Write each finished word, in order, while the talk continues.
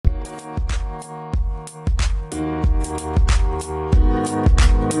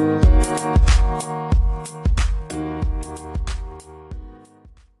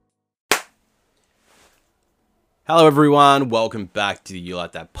Hello everyone, welcome back to the You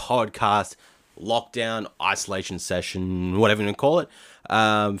Like That podcast, lockdown, isolation session, whatever you want to call it.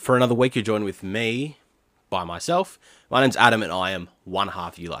 For another week, you're joined with me, by myself. My name's Adam and I am one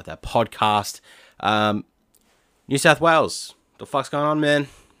half of You Like That podcast. New South Wales, the fuck's going on, man?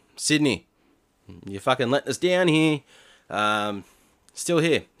 Sydney, you're fucking letting us down here. Still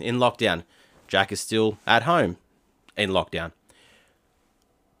here, in lockdown. Jack is still at home, in lockdown.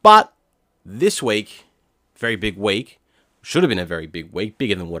 But, this week, very big week, should have been a very big week,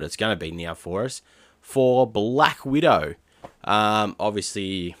 bigger than what it's going to be now for us, for Black Widow.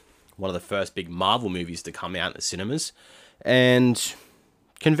 Obviously, one of the first big Marvel movies to come out in the cinemas, and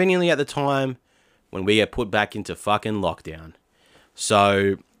conveniently at the time when we get put back into fucking lockdown.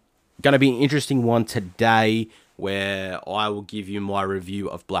 So, going to be an interesting one today, where I will give you my review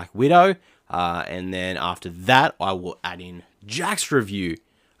of Black Widow, and then after that, I will add in Jack's review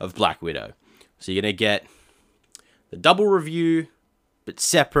of Black Widow. So you're going to get the double review, but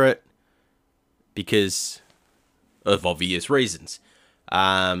separate because of obvious reasons.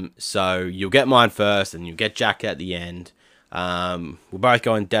 So you'll get mine first, and you'll get Jack at the end. We'll both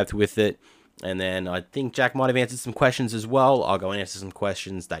go in depth with it, and then I think Jack might have answered some questions as well. I'll go and answer some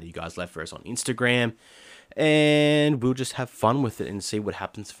questions that you guys left for us on Instagram, and we'll just have fun with it and see what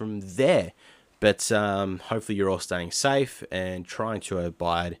happens from there. But hopefully you're all staying safe and trying to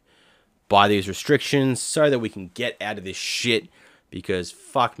abide by these restrictions so that we can get out of this shit, because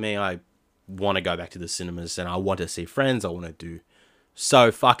fuck me, I want to go back to the cinemas and I want to see friends. I want to do so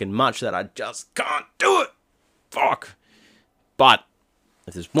fucking much that I just can't do it. Fuck. But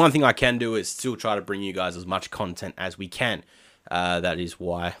if there's one thing I can do, is still try to bring you guys as much content as we can. That is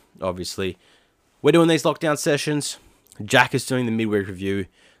why, obviously, we're doing these lockdown sessions. Jack is doing the midweek review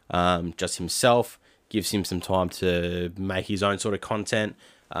just himself. Gives him some time to make his own sort of content.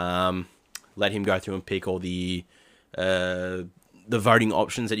 Let him go through and pick all the voting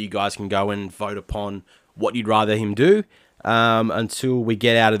options that you guys can go and vote upon what you'd rather him do, until we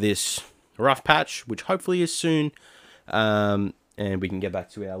get out of this rough patch, which hopefully is soon, and we can get back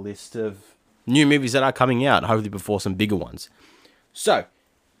to our list of new movies that are coming out, hopefully before some bigger ones. So,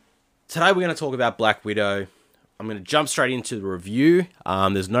 today we're going to talk about Black Widow. I'm going to jump straight into the review.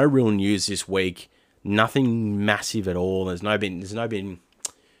 There's no real news this week, nothing massive at all. There's no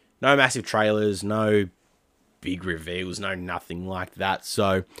massive trailers, no big reveals, no nothing like that.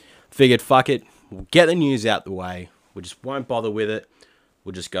 So, figured, fuck it, we'll get the news out the way. We just won't bother with it.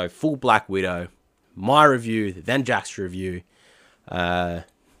 We'll just go full Black Widow, my review, then Jack's review, and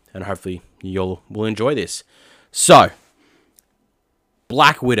hopefully you'll will enjoy this. So,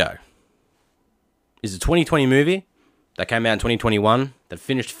 Black Widow is a 2020 movie that came out in 2021 that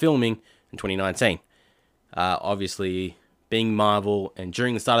finished filming in 2019. Obviously, being Marvel, and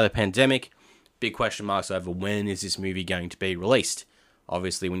during the start of the pandemic, big question marks over when is this movie going to be released.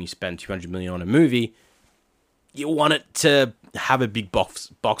 Obviously, when you spend $200 million on a movie, you want it to have a big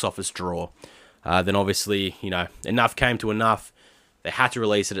box office draw. Then obviously, enough came to enough. They had to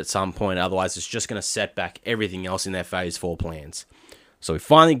release it at some point, otherwise it's just going to set back everything else in their Phase 4 plans. So we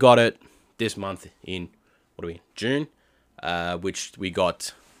finally got it this month in, June, which we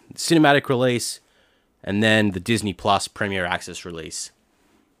got the cinematic release, and then the Disney Plus Premier Access release.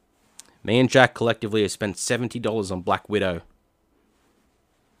 Me and Jack collectively have spent $70 on Black Widow.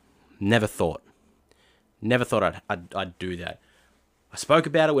 Never thought I'd do that. I spoke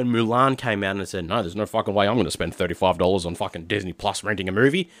about it when Mulan came out and I said, no, there's no fucking way I'm going to spend $35 on fucking Disney Plus renting a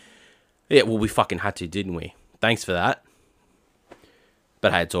movie. Yeah, well, we fucking had to, didn't we? Thanks for that.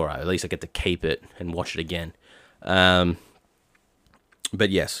 But hey, it's alright. At least I get to keep it and watch it again. But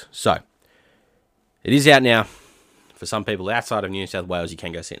yes, so it is out now. For some people outside of New South Wales, you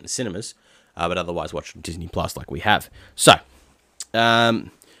can go see it in the cinemas, but otherwise watch Disney Plus like we have. So,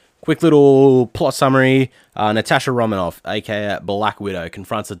 quick little plot summary. Natasha Romanoff, aka Black Widow,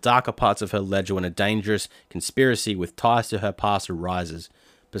 confronts the darker parts of her ledger when a dangerous conspiracy with ties to her past arises.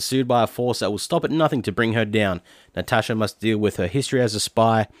 Pursued by a force that will stop at nothing to bring her down, Natasha must deal with her history as a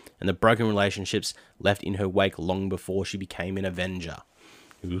spy and the broken relationships left in her wake long before she became an Avenger.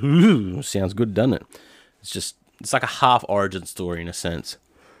 Ooh, sounds good, doesn't it? It's like a half origin story in a sense.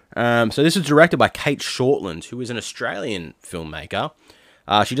 So this was directed by Kate Shortland, who is an Australian filmmaker.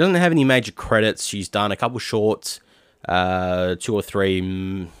 She doesn't have any major credits. She's done a couple shorts, 2 or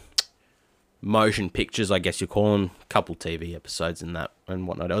 3 motion pictures, I guess you call them, a couple TV episodes and that and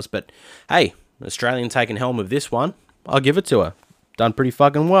whatnot else. But hey, Australian taking helm of this one. I'll give it to her. Done pretty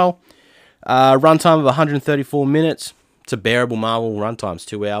fucking well. Runtime of 134 minutes. It's a bearable Marvel runtime. It's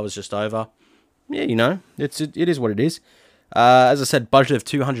 2 hours just over. Yeah, it is what it is. As I said, budget of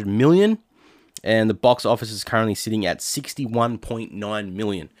 $200 million. and the box office is currently sitting at 61.9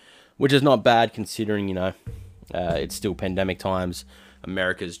 million, which is not bad considering, it's still pandemic times.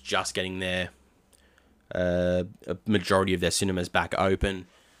 America's just getting there. A majority of their cinemas back open.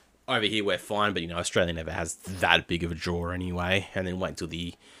 Over here we're fine, but Australia never has that big of a draw anyway. And then wait until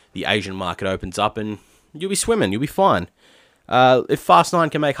the Asian market opens up and you'll be swimming, you'll be fine. If Fast 9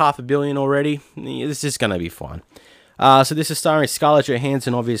 can make $500 million already, this is going to be fine. So this is starring Scarlett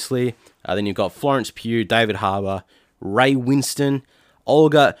Johansson, obviously. Then you've got Florence Pugh, David Harbour, Ray Winston,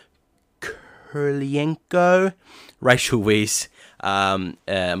 Olga Kurylenko, Rachel Weisz,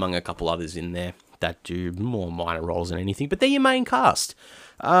 among a couple others in there that do more minor roles than anything, but they're your main cast.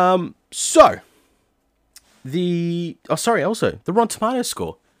 Also, the Rotten Tomatoes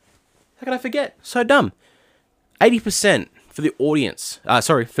score. How can I forget? So dumb. 80% for the audience.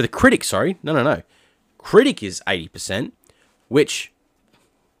 For the critic, sorry. No. Critic is 80%, which,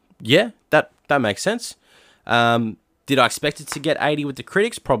 yeah, that makes sense. Did I expect it to get 80 with the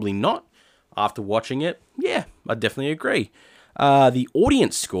critics? Probably not. After watching it, yeah, I definitely agree. The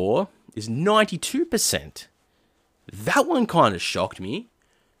audience score is 92%. That one kind of shocked me.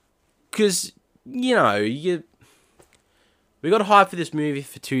 Because, we got hyped for this movie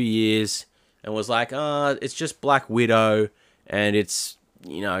for 2 years and was like, it's just Black Widow and it's,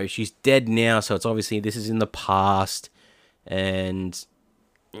 she's dead now, so it's obviously this is in the past. And,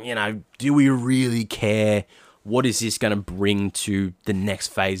 do we really care? What is this going to bring to the next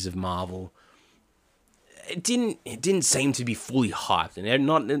phase of Marvel? It didn't seem to be fully hyped, and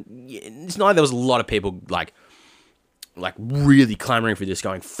it's not like there was a lot of people like really clamoring for this,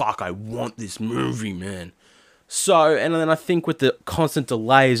 going, fuck, I want this movie, man. So, and then I think with the constant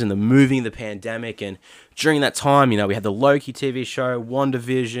delays and the moving of the pandemic, and during that time, we had the Loki TV show,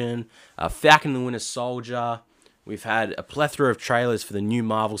 WandaVision, Falcon and the Winter Soldier. We've had a plethora of trailers for the new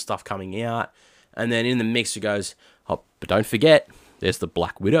Marvel stuff coming out, and then in the mix it goes, oh, but don't forget, there's the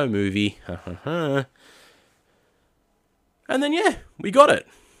Black Widow movie. And then, yeah, we got it.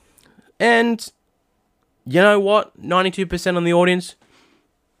 And you know what? 92% on the audience,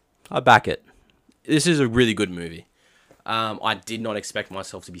 I back it. This is a really good movie. I did not expect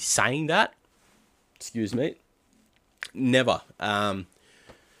myself to be saying that. Excuse me. Never.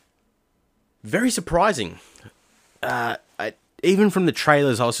 Very surprising. Even from the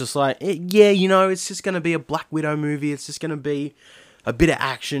trailers, I was just like, yeah, it's just going to be a Black Widow movie. It's just going to be a bit of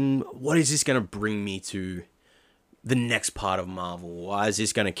action. What is this going to bring me to the next part of Marvel? Why is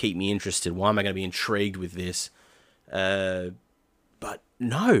this going to keep me interested? Why am I going to be intrigued with this? But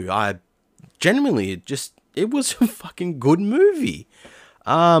no, I genuinely, it was a fucking good movie.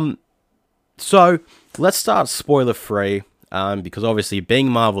 So let's start spoiler free, because obviously being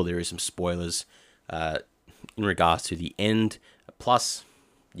Marvel, there is some spoilers in regards to the end, plus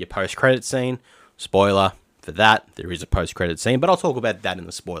your post-credit scene. Spoiler for that, there is a post-credit scene, but I'll talk about that in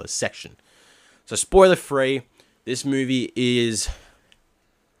the spoiler section. So spoiler free, this movie is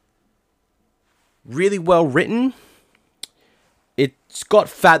really well written. It's got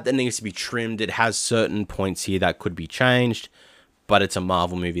fat that needs to be trimmed. It has certain points here that could be changed, but it's a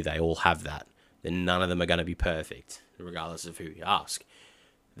Marvel movie. They all have that. Then none of them are going to be perfect, regardless of who you ask.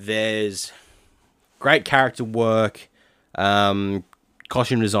 There's great character work. Costume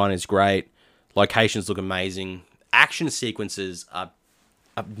design is great. Locations look amazing. Action sequences are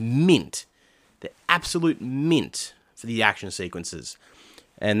mint. They're absolute mint for the action sequences.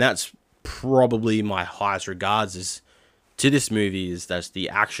 And that's probably my highest regards to this movie, is that the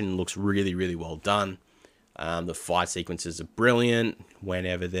action looks really, really well done. The fight sequences are brilliant.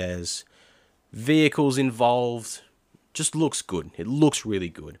 Whenever there's vehicles involved, just looks good. It looks really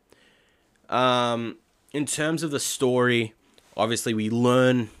good. In terms of the story, obviously we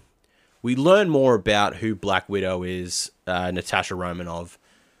learn more about who Black Widow is, Natasha Romanoff,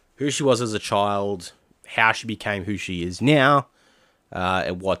 who she was as a child, how she became who she is now,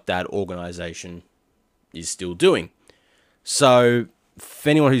 and what that organization is still doing. So, for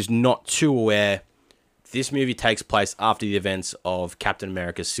anyone who's not too aware, this movie takes place after the events of Captain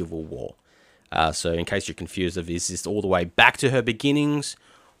America's Civil War. So, in case you're confused, is this all the way back to her beginnings,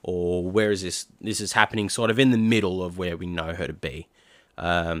 or where is this? This is happening sort of in the middle of where we know her to be,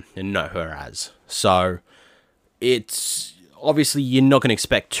 and know her as. So, it's obviously you're not going to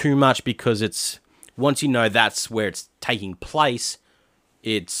expect too much, because it's once you know that's where it's taking place,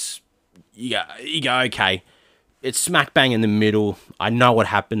 it's you go okay. It's smack bang in the middle. I know what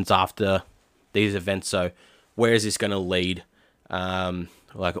happens after these events, so where is this going to lead?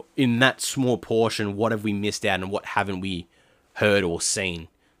 Like in that small portion, what have we missed out, and what haven't we heard or seen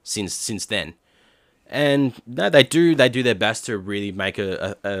since then? And no, they do their best to really make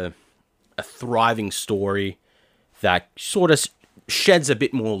a a thriving story that sort of sheds a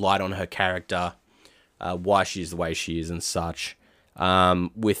bit more light on her character, why she's the way she is and such,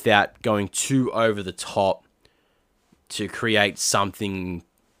 without going too over the top to create something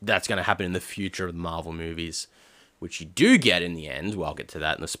that's going to happen in the future of the Marvel movies, which you do get in the end. Well, I'll get to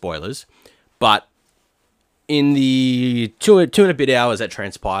that in the spoilers. But in the two and a bit hours that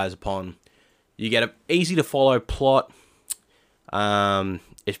transpires upon, you get an easy-to-follow plot.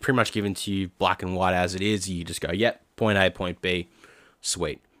 It's pretty much given to you black and white as it is. You just go, yep, point A, point B,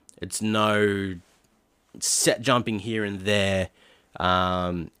 sweet. It's no set jumping here and there.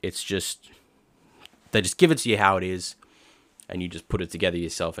 It's just, they just give it to you how it is, and you just put it together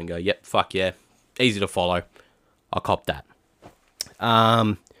yourself and go, yep, fuck yeah, easy to follow. I'll cop that.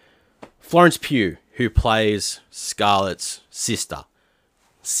 Florence Pugh, who plays Scarlett's sister.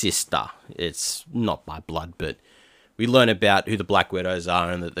 It's not by blood, but we learn about who the Black Widows are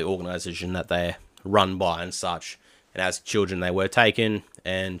and that the organization that they're run by and such. And as children, they were taken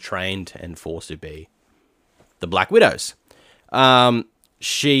and trained and forced to be the Black Widows.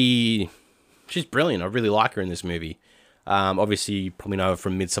 She's brilliant. I really like her in this movie. Obviously, you probably know her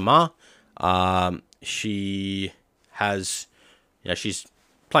from Midsommar. She has, she's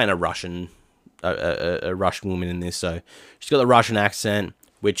playing a Russian woman in this, so she's got the Russian accent,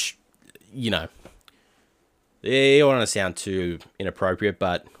 which, you don't want to sound too inappropriate,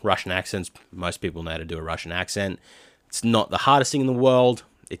 but Russian accents, most people know how to do a Russian accent. It's not the hardest thing in the world.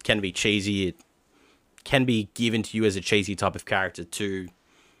 It can be cheesy. It can be given to you as a cheesy type of character to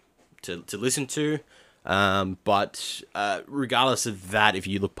listen to. But regardless of that, if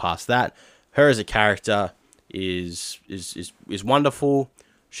you look past that, her as a character is wonderful.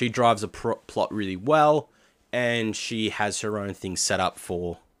 She drives a plot really well, and she has her own thing set up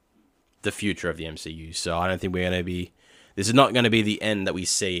for the future of the MCU. So I don't think this is not going to be the end that we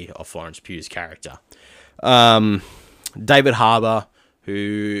see of Florence Pugh's character. David Harbour,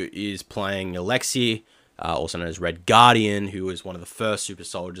 who is playing Alexei, also known as Red Guardian, who was one of the first super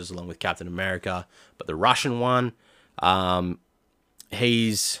soldiers along with Captain America, but the Russian one.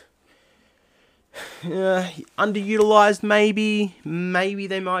 He's underutilized, maybe. Maybe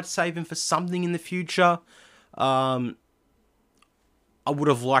they might save him for something in the future. I would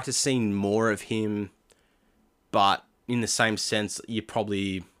have liked to see more of him, but in the same sense, you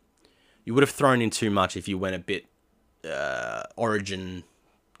would have thrown in too much if you went a bit origin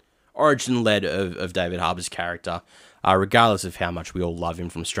led of David Harbour's character, regardless of how much we all love him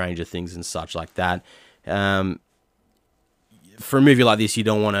from Stranger Things and such like that. For a movie like this, you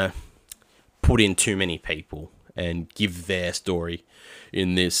don't want to put in too many people and give their story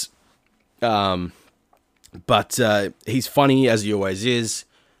in this. But he's funny, as he always is.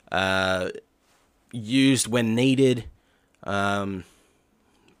 Used when needed.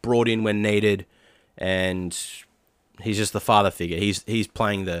 Brought in when needed. And he's just the father figure. He's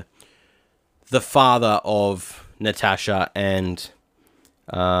playing the father of Natasha and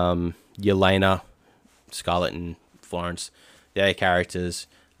Yelena, Scarlett and Florence. Their characters.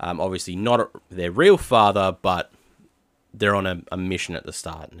 Obviously not their real father, but they're on a mission at the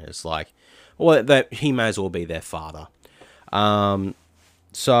start. And it's like, well, he may as well be their father.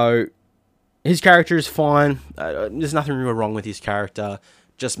 So his character is fine. There's nothing really wrong with his character.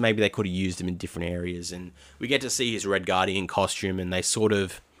 Just maybe they could have used him in different areas. And we get to see his Red Guardian costume, and they sort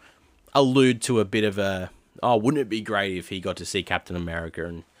of allude to a bit of wouldn't it be great if he got to see Captain America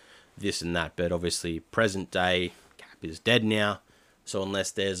and this and that. But obviously, present day, Cap is dead now. So unless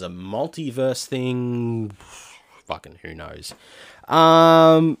there's a multiverse thing, fucking who knows.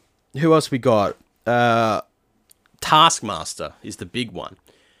 Who else we got? Taskmaster is the big one.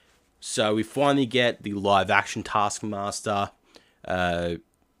 So we finally get the live-action Taskmaster.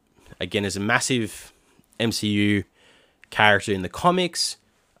 Again, as a massive MCU character in the comics.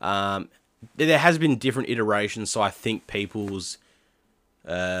 There has been different iterations, so I think people's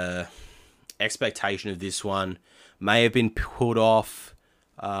expectation of this one may have been put off,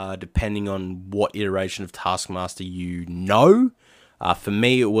 depending on what iteration of Taskmaster you know. For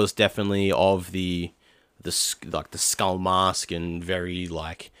me, it was definitely of the skull mask and very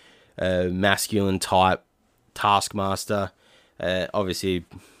masculine type Taskmaster. Obviously,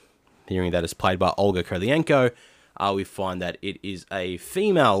 hearing that it's played by Olga Kurylenko, we find that it is a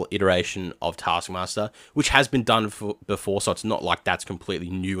female iteration of Taskmaster, which has been done before, so it's not like that's completely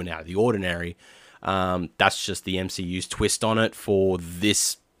new and out of the ordinary. That's just the MCU's twist on it for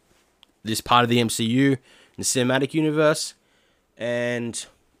this part of the MCU, the cinematic universe. And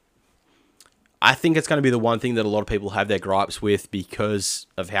I think it's going to be the one thing that a lot of people have their gripes with because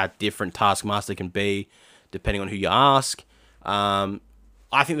of how different Taskmaster can be, depending on who you ask.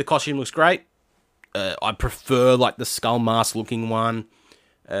 I think the costume looks great. I prefer like the skull mask looking one,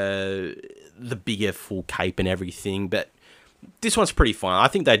 the bigger full cape and everything. But this one's pretty fun. I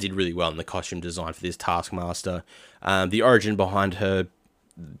think they did really well in the costume design for this Taskmaster. The origin behind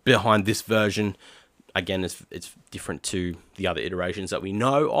this version, again, it's different to the other iterations that we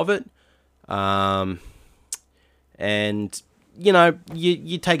know of it. And you know,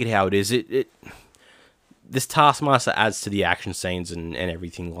 you take it how it is. This Taskmaster adds to the action scenes and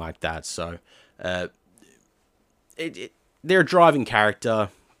everything like that. So, they're a driving character.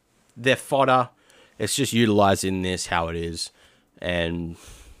 They're fodder. It's just utilized in this how it is, and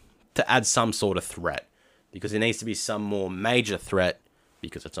to add some sort of threat, because there needs to be some more major threat,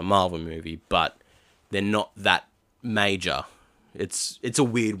 because it's a Marvel movie, but they're not that major. It's a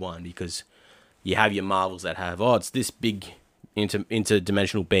weird one, because you have your Marvels that have, it's this big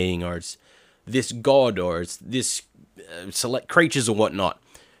interdimensional being, or it's this god, or it's this select creatures or whatnot.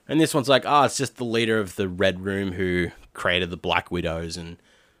 And this one's like, it's just the leader of the Red Room who created the Black Widows, and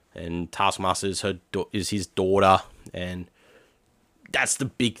Taskmaster is his daughter, and that's the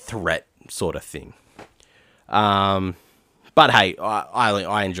big threat sort of thing. But hey,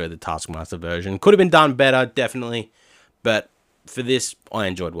 I enjoyed the Taskmaster version. Could have been done better, definitely, but for this, I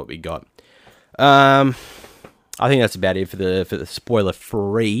enjoyed what we got. I think that's about it for the spoiler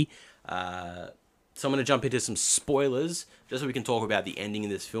free. So I'm going to jump into some spoilers, just so we can talk about the ending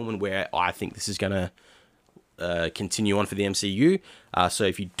of this film and where I think this is going to continue on for the MCU. So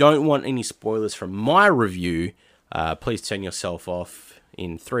if you don't want any spoilers from my review, please turn yourself off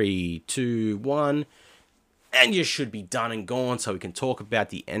in 3, 2, 1, and you should be done and gone, so we can talk about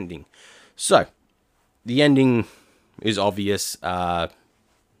the ending. So, the ending is obvious. Black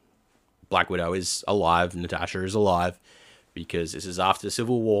Widow is alive, Natasha is alive, because this is after the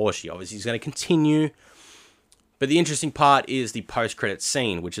Civil War. She obviously is going to continue. But the interesting part is the post-credit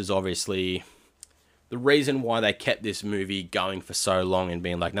scene, which is obviously the reason why they kept this movie going for so long and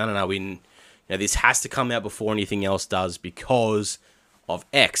being like, no, this has to come out before anything else does, because of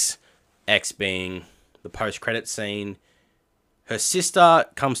X. X being the post-credit scene. Her sister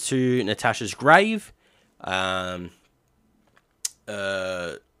comes to Natasha's grave.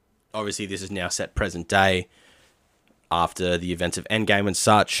 Obviously, this is now set present day after the events of Endgame and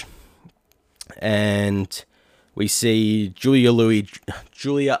such. And we see Julia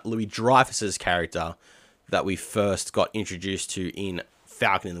Louis-Dreyfus's character that we first got introduced to in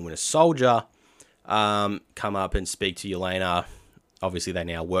Falcon and the Winter Soldier come up and speak to Yelena. Obviously, they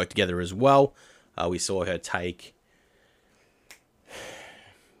now work together as well. We saw her take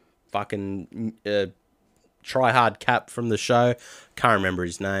fucking try-hard Cap from the show. Can't remember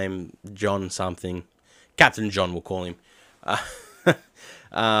his name. John something. Captain John, we'll call him.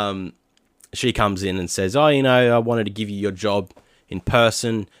 She comes in and says, I wanted to give you your job in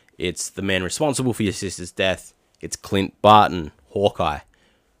person. It's the man responsible for your sister's death. It's Clint Barton, Hawkeye.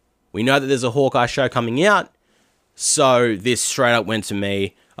 We know that there's a Hawkeye show coming out, so this straight up went to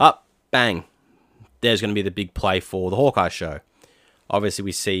me, bang, there's going to be the big play for the Hawkeye show. Obviously,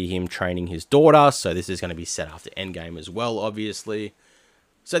 we see him training his daughter, so this is going to be set after Endgame as well, obviously.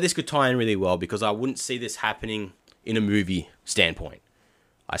 So this could tie in really well, because I wouldn't see this happening in a movie standpoint.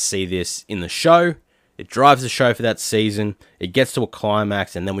 I see this in the show. It drives the show for that season. It gets to a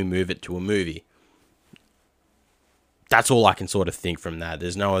climax, and then we move it to a movie. That's all I can sort of think from that.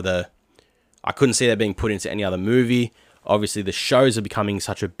 There's no other... I couldn't see that being put into any other movie. Obviously, the shows are becoming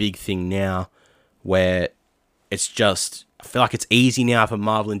such a big thing now, where it's just... I feel like it's easy now for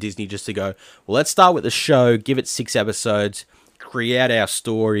Marvel and Disney just to go, well, let's start with the show, give it 6 episodes, create our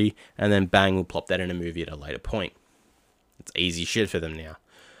story, and then bang, we'll plop that in a movie at a later point. It's easy shit for them now.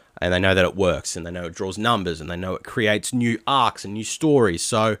 And they know that it works, and they know it draws numbers, and they know it creates new arcs and new stories.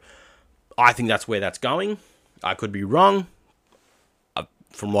 So I think that's where that's going. I could be wrong.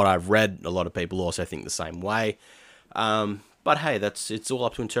 From what I've read, a lot of people also think the same way. But hey, it's all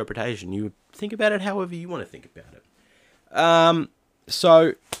up to interpretation. You think about it however you want to think about it.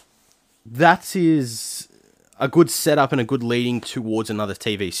 So that is a good setup and a good leading towards another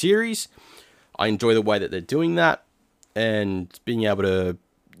TV series. I enjoy the way that they're doing that, and being able to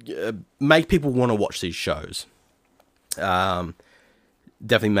make people want to watch these shows.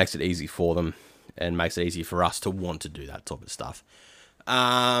 Definitely makes it easy for them, and makes it easy for us to want to do that type of stuff.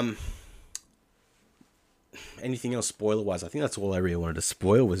 Anything else spoiler-wise? I think that's all I really wanted to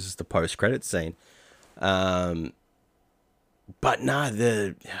spoil, was just the post-credit scene. But no,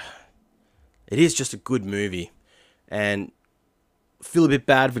 it is just a good movie, and I feel a bit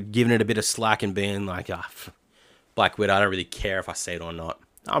bad for giving it a bit of slack and being like, Black Widow, I don't really care if I say it or not.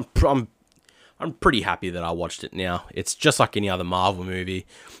 I'm I'm pretty happy that I watched it now. It's just like any other Marvel movie,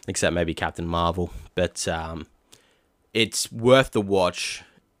 except maybe Captain Marvel. But it's worth the watch.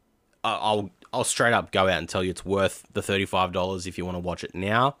 I'll straight up go out and tell you it's worth the $35 if you want to watch it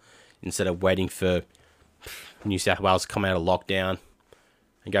now, instead of waiting for New South Wales to come out of lockdown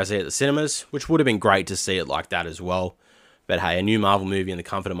and go see it at the cinemas, which would have been great to see it like that as well. But hey, a new Marvel movie in the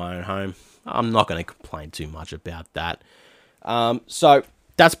comfort of my own home, I'm not going to complain too much about that. So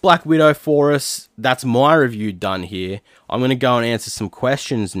that's Black Widow for us. That's my review done here. I'm going to go and answer some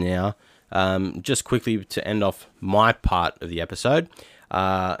questions now, just quickly to end off my part of the episode.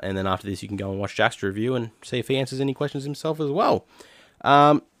 And then after this, you can go and watch Jack's review and see if he answers any questions himself as well.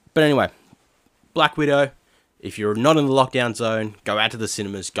 But anyway, Black Widow, if you're not in the lockdown zone, go out to the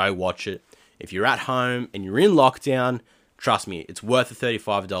cinemas, go watch it. If you're at home and you're in lockdown, trust me, it's worth the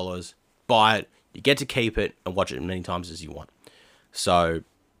 $35. Buy it, you get to keep it, and watch it as many times as you want. So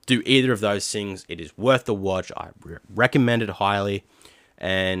do either of those things. It is worth the watch. I recommend it highly.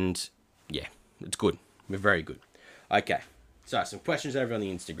 And yeah, it's good. We're very good. Okay, so some questions over on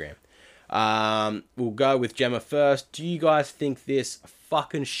the Instagram. We'll go with Gemma first. Do you guys think this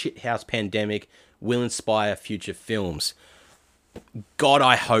fucking shithouse pandemic will inspire future films? God,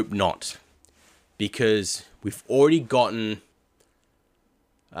 I hope not. Because we've already gotten...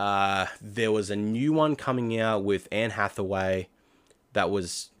 there was a new one coming out with Anne Hathaway that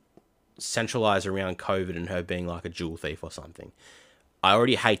was centralized around COVID and her being like a jewel thief or something. I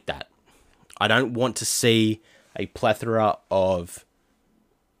already hate that. I don't want to see a plethora of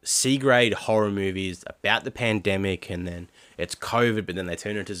C-grade horror movies about the pandemic and then it's COVID, but then they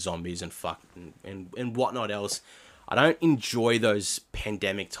turn into zombies and fuck and whatnot else. I don't enjoy those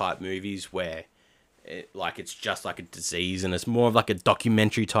pandemic type movies where it's just like a disease and it's more of like a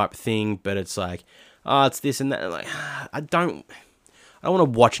documentary type thing, but it's like, oh, it's this and that. And like, I don't want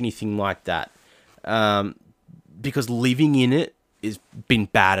to watch anything like that, because living in it has been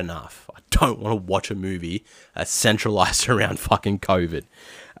bad enough. I don't want to watch a movie centralized around fucking COVID.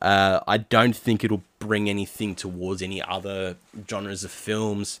 I don't think it'll bring anything towards any other genres of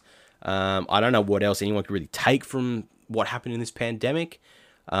films. I don't know what else anyone could really take from what happened in this pandemic,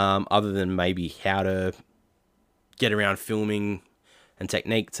 other than maybe how to get around filming and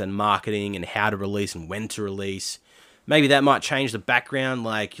techniques and marketing and how to release and when to release. Maybe that might change the background,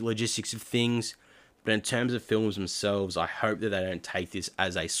 like logistics of things. But in terms of films themselves, I hope that they don't take this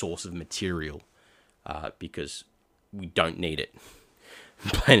as a source of material, because we don't need it.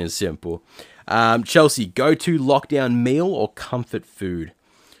 Plain and simple. Chelsea, go-to lockdown meal or comfort food?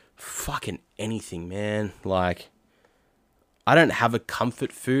 Fucking anything, man. Like, I don't have a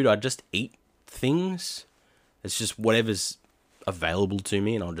comfort food. I just eat things. It's just whatever's available to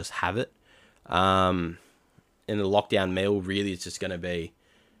me, and I'll just have it. In the lockdown meal, really, it's just going to be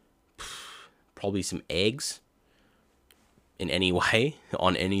probably some eggs in any way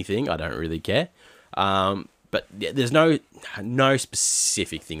on anything. I don't really care. But yeah, there's no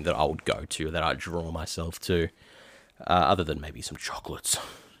specific thing that I would go to, that I draw myself to, other than maybe some chocolates.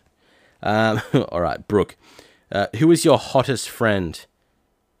 All right, Brooke. Who is your hottest friend?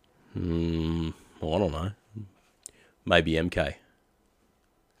 Well, I don't know. Maybe MK.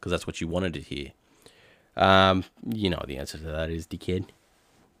 Because that's what you wanted to hear. You know what the answer to that is, dickhead.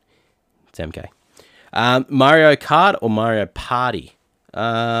 It's MK. Mario Kart or Mario Party?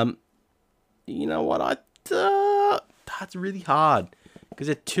 You know what? That's really hard. Because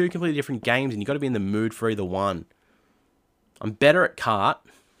they're two completely different games and you've got to be in the mood for either one. I'm better at Kart.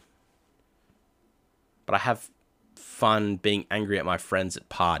 But I have fun being angry at my friends at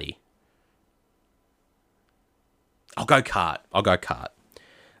Party. I'll go Kart.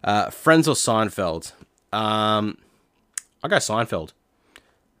 Friends or Seinfeld? I'll go Seinfeld.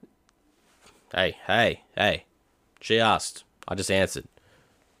 Hey. She asked. I just answered.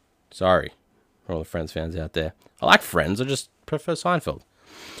 Sorry for all the Friends fans out there. I like Friends. I just prefer Seinfeld.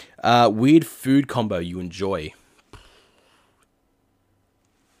 Weird food combo you enjoy?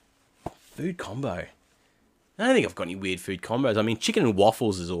 Food combo? I don't think I've got any weird food combos. I mean, chicken and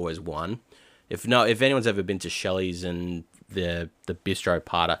waffles is always one. If anyone's ever been to Shelley's and the bistro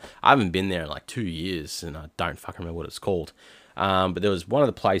part, I haven't been there in like 2 years, and I don't fucking remember what it's called. But there was one of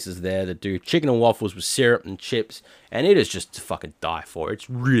the places there that do chicken and waffles with syrup and chips, and it is just to fucking die for. It's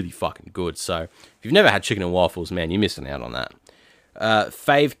really fucking good. So if you've never had chicken and waffles, man, you're missing out on that.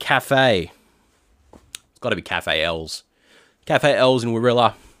 Fave cafe. It's got to be Cafe L's. Cafe L's in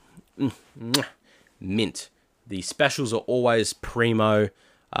Warilla. Mint. The specials are always primo.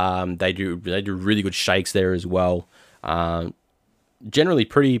 They do really good shakes there as well. Generally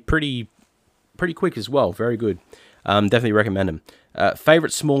pretty quick as well. Very good. Definitely recommend them.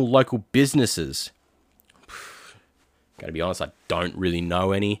 Favorite small local businesses? Gotta be honest, I don't really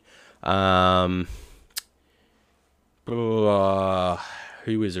know any. Who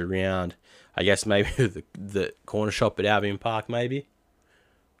is around? I guess maybe the corner shop at Albion Park, maybe.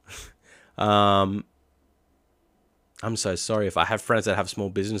 I'm so sorry if I have friends that have small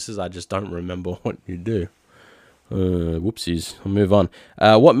businesses. I just don't remember what you do. Whoopsies. I'll move on.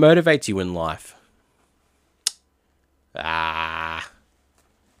 What motivates you in life?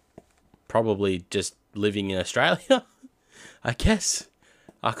 Probably just living in Australia, I guess.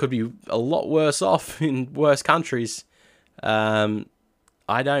 I could be a lot worse off in worse countries. I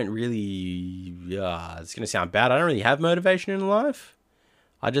don't really... it's going to sound bad. I don't really have motivation in life.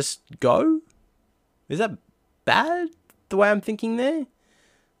 I just go. Is that bad, the way I'm thinking there?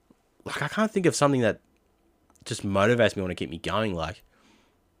 Like, I can't think of something that just motivates me, want to keep me going. Like,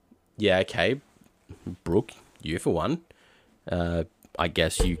 yeah, okay, Brooke, you for one. I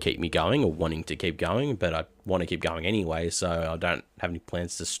guess you keep me going or wanting to keep going, but I want to keep going anyway, so I don't have any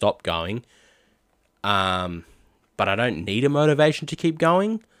plans to stop going. But I don't need a motivation to keep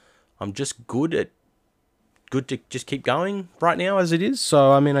going. I'm just good to just keep going right now as it is.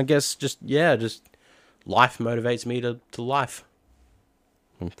 So, I mean, I guess just life motivates me to life.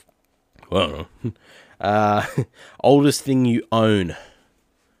 Well, oldest thing you own?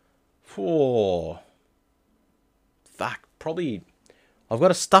 Fuck, probably... I've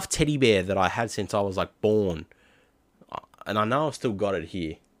got a stuffed teddy bear that I had since I was, like, born. And I know I've still got it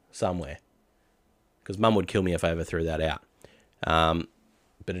here somewhere. Because Mum would kill me if I ever threw that out.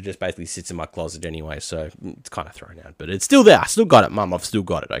 But it just basically sits in my closet anyway, so it's kind of thrown out. But it's still there. I still got it, Mum. I've still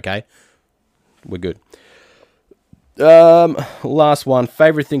got it, okay? We're good. Last one.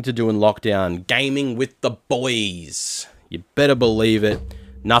 Favorite thing to do in lockdown? Gaming with the boys. You better believe it.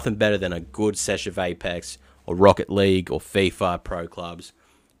 Nothing better than a good session of Apex or Rocket League or FIFA Pro Clubs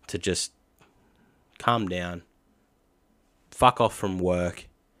to just calm down, fuck off from work,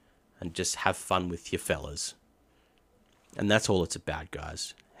 and just have fun with your fellas. And that's all it's about,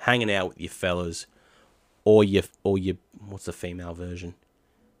 guys. Hanging out with your fellas, or your what's the female version?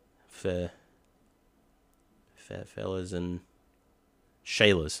 Fair fellas and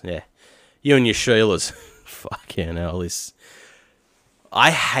Sheilas, yeah. You and your Sheilas. Fucking hell, this.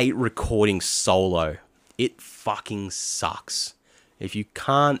 I hate recording solo. It fucking sucks. If you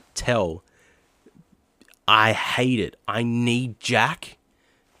can't tell, I hate it. I need Jack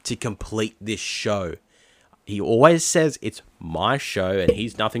to complete this show. He always says it's my show and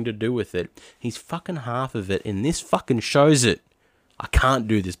he's nothing to do with it. He's fucking half of it, and this fucking shows it. I can't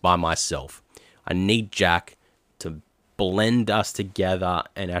do this by myself. I need Jack to blend us together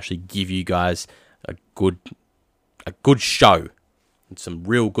and actually give you guys a good show and some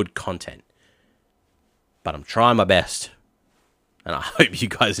real good content. But I'm trying my best, and I hope you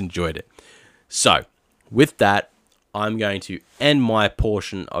guys enjoyed it. So, with that, I'm going to end my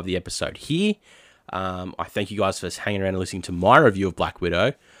portion of the episode here. I thank you guys for hanging around and listening to my review of Black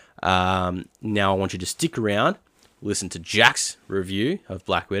Widow. Now I want you to stick around, listen to Jack's review of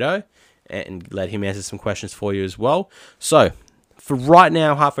Black Widow, and let him answer some questions for you as well. So, for right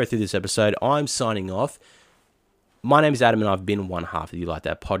now, halfway through this episode, I'm signing off. My name is Adam, and I've been one half of You Like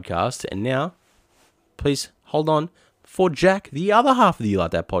That podcast. And now, please hold on for Jack, the other half of the You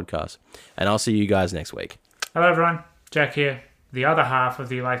Like That podcast. And I'll see you guys next week. Hello, everyone. Jack here. The other half of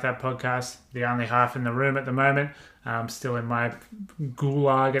the You Like That podcast. The only half in the room at the moment. I'm still in my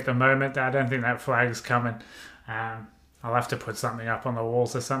gulag at the moment. I don't think that flag's coming. I'll have to put something up on the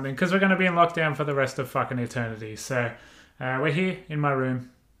walls or something, because we're going to be in lockdown for the rest of fucking eternity. So we're here in my room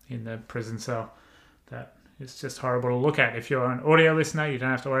in the prison cell. That is just horrible to look at. If you're an audio listener, you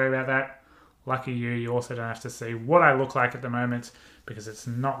don't have to worry about that. Lucky you. You also don't have to see what I look like at the moment, because it's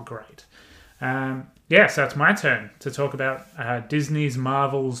not great. So it's my turn to talk about Disney's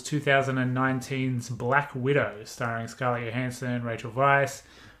Marvel's 2019's Black Widow, starring Scarlett Johansson, Rachel Weisz,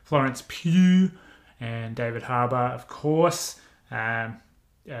 Florence Pugh, and David Harbour, of course.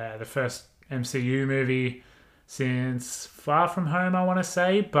 The first MCU movie since Far From Home, I want to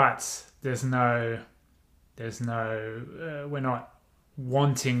say, but we're not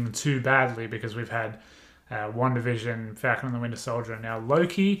wanting too badly, because we've had WandaVision, Falcon and the Winter Soldier, and now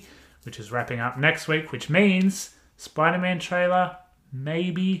Loki, which is wrapping up next week, which means Spider-Man trailer,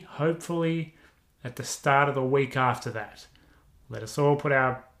 maybe, hopefully, at the start of the week after that. Let us all put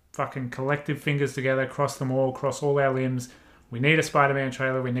our fucking collective fingers together, cross them all, cross all our limbs. We need a Spider-Man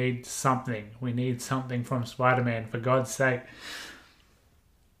trailer. We need something. We need something from Spider-Man, for God's sake.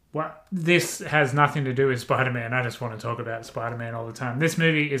 Well, this has nothing to do with Spider-Man. I just want to talk about Spider-Man all the time. This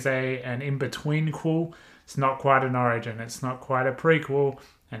movie is an in-between-quel. It's not quite an origin. It's not quite a prequel.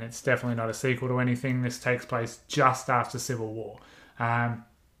 And it's definitely not a sequel to anything. This takes place just after Civil War.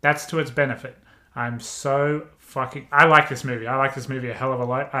 That's to its benefit. I like this movie. I like this movie a hell of a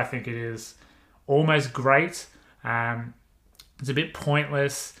lot. I think it is almost great. It's a bit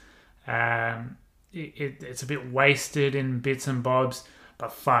pointless. It's a bit wasted in bits and bobs.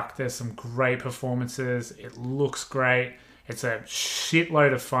 But fuck, there's some great performances. It looks great. It's a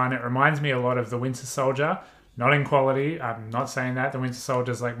shitload of fun. It reminds me a lot of The Winter Soldier. Not in quality. I'm not saying that. The Winter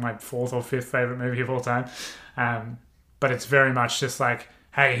Soldier is like my 4th or 5th favorite movie of all time. But it's very much just like,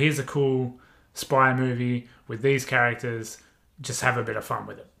 hey, here's a cool spy movie with these characters. Just have a bit of fun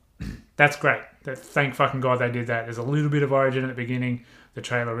with it. That's great. Thank fucking God they did that. There's a little bit of origin at the beginning. The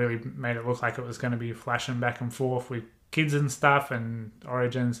trailer really made it look like it was going to be flashing back and forth with kids and stuff and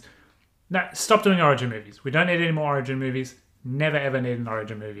origins. No, stop doing origin movies. We don't need any more origin movies. Never ever need an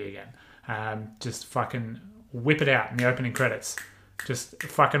origin movie again. Just fucking whip it out in the opening credits. Just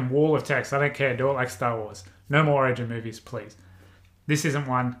fucking wall of text. I don't care. Do it like Star Wars. No more origin movies, please. This isn't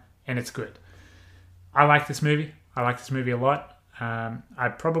one, and it's good. I like this movie. I like this movie a lot.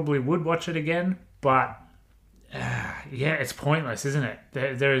 I probably would watch it again, but yeah, it's pointless, isn't it?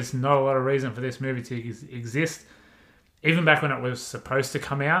 There is not a lot of reason for this movie to exist. Even back when it was supposed to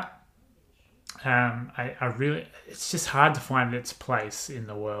come out, it's just hard to find its place in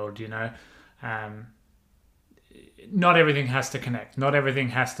the world, you know. Not everything has to connect. Not everything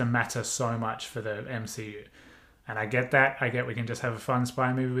has to matter so much for the MCU. And I get that. I get we can just have a fun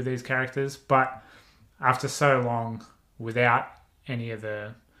spy movie with these characters. But after so long, without any of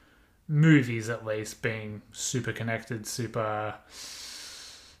the movies at least being super connected, super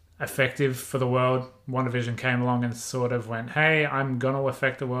effective for the world, WandaVision came along and sort of went, hey, I'm going to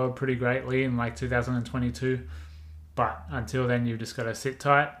affect the world pretty greatly in like 2022. But until then, you've just got to sit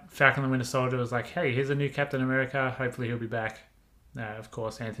tight. Falcon and the Winter Soldier was like, hey, here's a new Captain America. Hopefully he'll be back. Of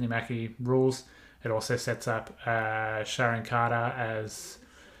course, Anthony Mackie rules. It also sets up Sharon Carter as,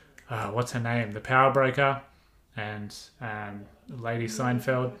 what's her name? The Power Broker. And Lady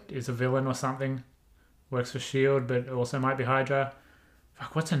Seinfeld is a villain or something. Works for S.H.I.E.L.D., but also might be Hydra.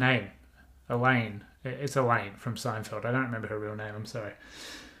 Fuck, what's her name? Elaine. It's Elaine from Seinfeld. I don't remember her real name. I'm sorry.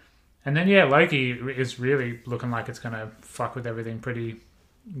 And then, yeah, Loki is really looking like it's going to fuck with everything pretty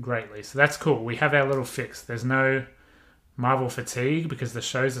greatly. So that's cool. We have our little fix. There's no Marvel fatigue because the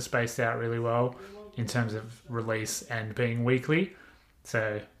shows are spaced out really well in terms of release and being weekly.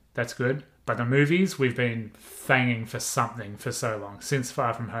 So that's good. But the movies, we've been fanging for something for so long. Since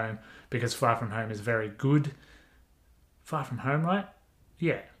Far From Home, because Far From Home is very good. Far From Home, right?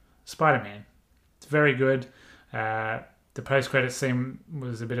 Yeah. Spider-Man. It's very good. The post-credits scene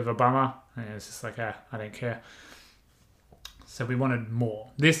was a bit of a bummer. And it's just like, I don't care. So we wanted more.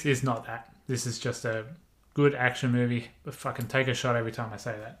 This is not that. This is just a good action movie. But fucking take a shot every time I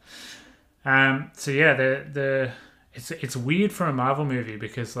say that. So yeah, it's weird for a Marvel movie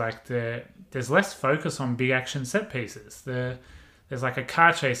because like there's less focus on big action set pieces. There's like a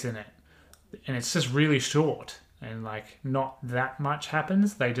car chase in it, and it's just really short, and like not that much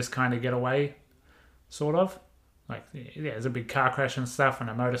happens. They just kind of get away, sort of. Like yeah, there's a big car crash and stuff, and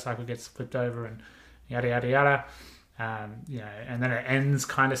a motorcycle gets flipped over, and yada yada yada. And then it ends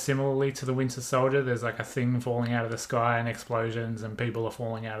kind of similarly to the Winter Soldier. There's like a thing falling out of the sky and explosions, and people are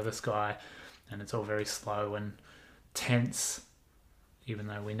falling out of the sky, and it's all very slow and tense. Even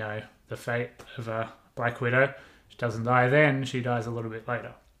though we know the fate of Black Widow, she doesn't die then; she dies a little bit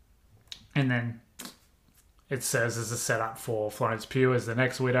later. And then it serves as a setup for Florence Pugh as the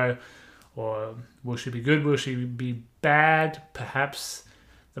next Widow. Or will she be good? Will she be bad? Perhaps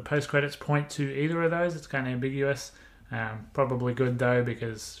the post-credits point to either of those. It's kind of ambiguous. Probably good, though,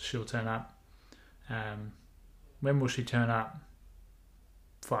 because she'll turn up. When will she turn up?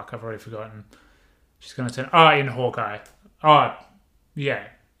 Fuck, I've already forgotten. She's going to turn... Oh, in Hawkeye. Oh, yeah.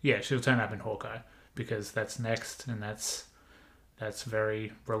 Yeah, she'll turn up in Hawkeye. Because that's next, and that's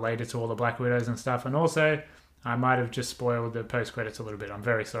very related to all the Black Widows and stuff. And also, I might have just spoiled the post-credits a little bit. I'm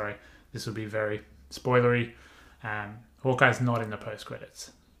very sorry. This will be very spoilery. Hawkeye's not in the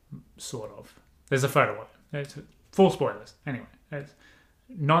post-credits. Sort of. There's a photo of it. It's full spoilers. Anyway, it's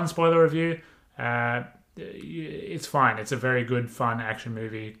non-spoiler review. It's fine. It's a very good, fun action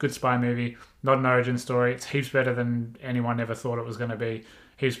movie. Good spy movie. Not an origin story. It's heaps better than anyone ever thought it was going to be.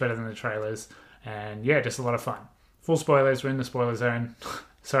 Heaps better than the trailers. And yeah, just a lot of fun. Full spoilers. We're in the spoiler zone.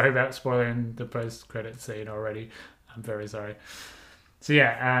 Sorry about spoiling the post-credit scene already. I'm very sorry. So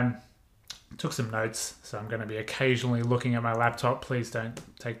yeah, Took some notes, so I'm going to be occasionally looking at my laptop. Please don't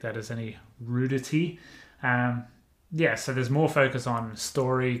take that as any rudity. So there's more focus on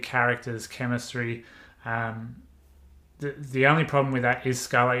story, characters, chemistry. The only problem with that is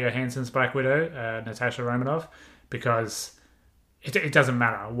Scarlett Johansson's Black Widow, Natasha Romanoff, because it doesn't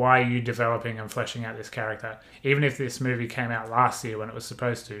matter. Why are you developing and fleshing out this character? Even if this movie came out last year when it was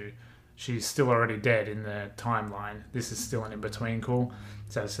supposed to, she's still already dead in the timeline. This is still an in-between call.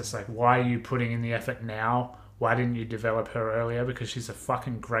 So it's just like, why are you putting in the effort now? Why didn't you develop her earlier? Because she's a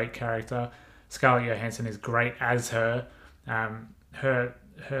fucking great character. Scarlett Johansson is great as her.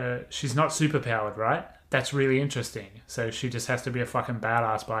 She's not superpowered, right? That's really interesting. So she just has to be a fucking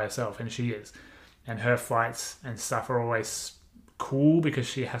badass by herself, and she is. And her fights and stuff are always cool because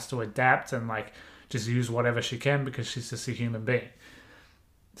she has to adapt and like just use whatever she can because she's just a human being.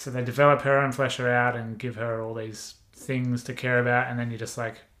 So they develop her and flesh her out and give her all these things to care about, and then you're just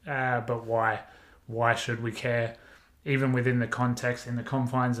like, but why? Why should we care? Even within the context, in the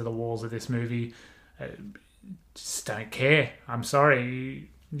confines of the walls of this movie, just don't care. I'm sorry,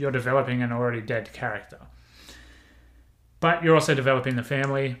 you're developing an already dead character. But you're also developing the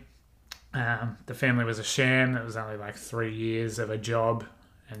family. The family was a sham. It was only like 3 years of a job,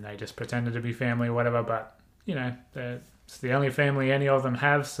 and they just pretended to be family or whatever. But, you know, it's the only family any of them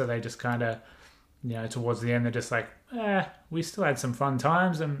have, so they just kind of, you know, towards the end, they're just like, we still had some fun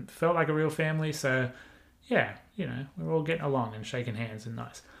times and felt like a real family, so, yeah, you know, we're all getting along and shaking hands and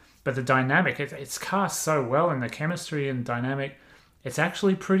nice. But the dynamic, it's cast so well, and the chemistry and dynamic, it's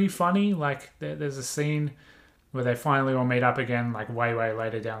actually pretty funny. Like, there's a scene where they finally all meet up again, like way, way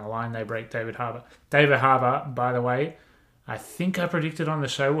later down the line. They break David Harbour. David Harbour, by the way, I think I predicted on the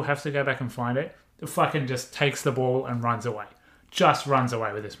show, we'll have to go back and find it, fucking just takes the ball and runs away. Just runs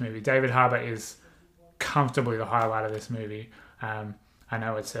away with this movie. David Harbour is comfortably the highlight of this movie. I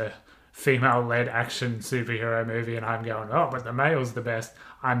know it's a female-led action superhero movie, and I'm going, oh, but the male's the best.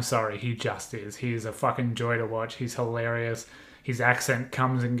 I'm sorry, he just is. He is a fucking joy to watch. He's hilarious. His accent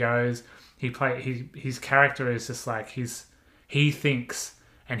comes and goes. His character is just like, he thinks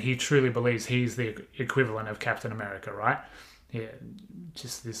and he truly believes he's the equivalent of Captain America, right? Yeah,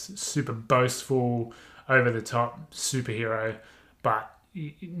 just this super boastful, over-the-top superhero, but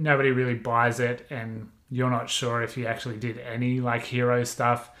nobody really buys it, and you're not sure if he actually did any like hero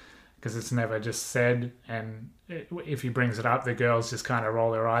stuff because it's never just said, and if he brings it up, the girls just kind of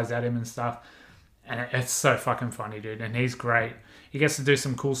roll their eyes at him and stuff, and it's so fucking funny, dude, and he's great. He gets to do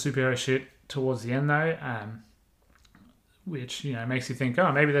some cool superhero shit towards the end though, which, you know, makes you think,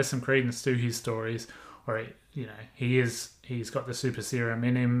 oh, maybe there's some credence to his stories, or, you know, he's got the super serum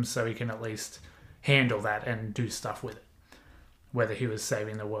in him, so he can at least handle that and do stuff with it. Whether he was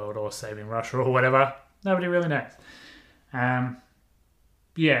saving the world or saving Russia or whatever, nobody really knows.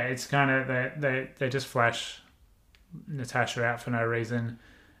 It's kind of, they just flash Natasha out for no reason.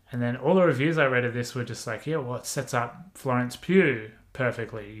 And then all the reviews I read of this were just like, yeah, well, it sets up Florence Pugh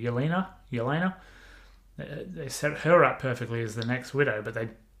perfectly. Yelena? They set her up perfectly as the next widow, but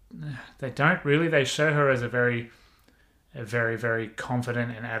they don't really. They show her as a very, very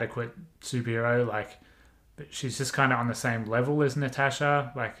confident and adequate superhero. Like, but she's just kind of on the same level as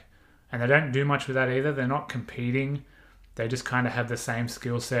Natasha. Like, and they don't do much with that either. They're not competing. They just kind of have the same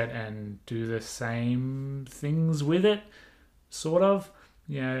skill set and do the same things with it, sort of.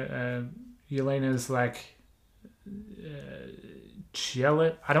 You know, Yelena's like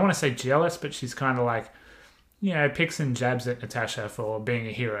jealous. I don't want to say jealous, but she's kind of like, you know, picks and jabs at Natasha for being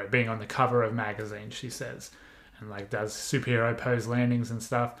a hero, being on the cover of magazines, she says, and like does superhero pose landings and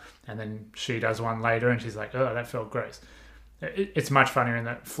stuff. And then she does one later, and she's like, oh, that felt gross. It's much funnier in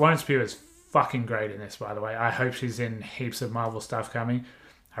that. Florence Pugh is fucking great in this, by the way. I hope she's in heaps of Marvel stuff coming.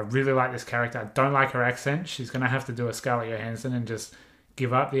 I really like this character. I don't like her accent. She's going to have to do a Scarlett Johansson and just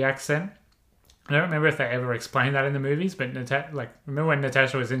give up the accent. I don't remember if they ever explained that in the movies, but remember when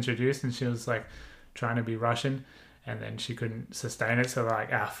Natasha was introduced and she was like trying to be Russian, and then she couldn't sustain it, so they're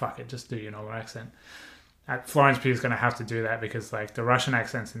like, fuck it, just do your normal accent. Florence Pugh is going to have to do that because like the Russian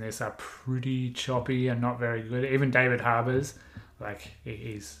accents in this are pretty choppy and not very good. Even David Harbour's, like,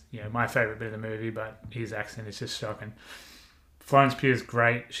 he's, you know, my favorite bit of the movie, but his accent is just shocking. Florence Pugh is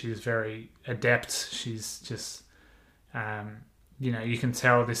great. She's very adept. She's just, you know, you can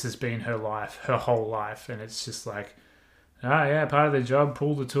tell this has been her life, her whole life, and it's just like, part of the job,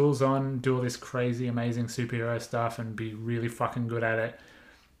 pull the tools on, do all this crazy, amazing superhero stuff and be really fucking good at it.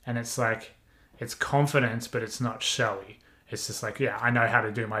 And it's like, it's confidence, but it's not showy. It's just like, yeah, I know how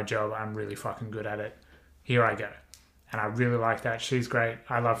to do my job. I'm really fucking good at it. Here I go. And I really like that. She's great.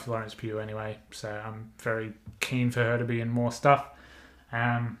 I love Florence Pugh anyway, so I'm very keen for her to be in more stuff.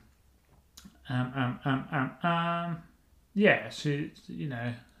 Yeah, it's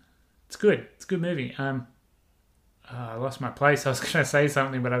good. It's a good movie. I lost my place. I was going to say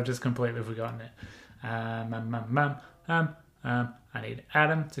something, but I've just completely forgotten it. I need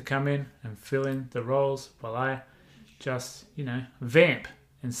Adam to come in and fill in the roles while I just, vamp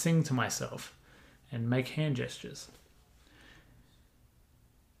and sing to myself and make hand gestures.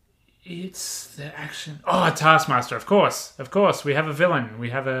 It's the action. Oh, Taskmaster, of course. Of course, we have a villain.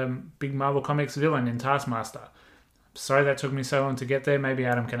 We have a big Marvel Comics villain in Taskmaster. Sorry that took me so long to get there. Maybe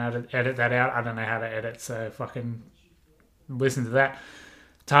Adam can edit that out. I don't know how to edit, so fucking listen to that.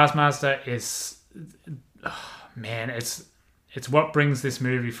 Taskmaster is... Oh, man, it's what brings this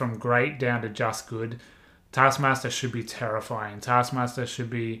movie from great down to just good. Taskmaster should be terrifying. Taskmaster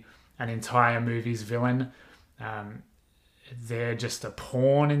should be an entire movie's villain. They're just a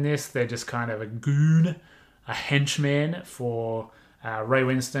pawn in this. They're just kind of a goon, a henchman for Ray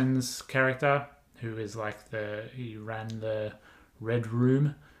Winston's character, who is like he ran the Red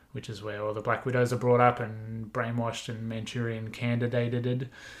Room, which is where all the Black Widows are brought up and brainwashed and Manchurian candidated.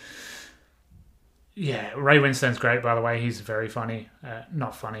 Yeah, Ray Winston's great, by the way. He's very funny.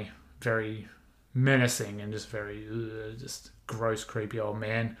 Not funny, very menacing and just very just gross, creepy old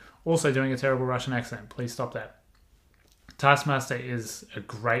man. Also doing a terrible Russian accent. Please stop that. Taskmaster is a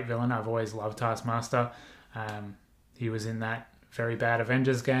great villain. I've always loved Taskmaster. He was in that very bad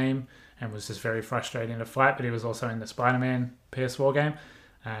Avengers game and was just very frustrating to fight, but he was also in the Spider-Man PS4 game.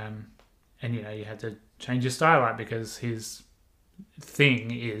 And, you had to change your style up because his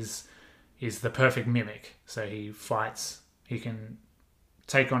thing is the perfect mimic. So he fights, he can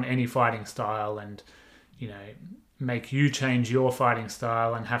take on any fighting style and, make you change your fighting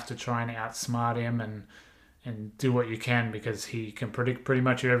style and have to try and outsmart him and do what you can because he can predict pretty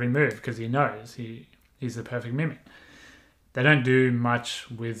much your every move because he knows he's the perfect mimic. They don't do much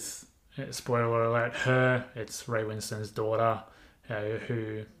with, spoiler alert, her. It's Ray Winston's daughter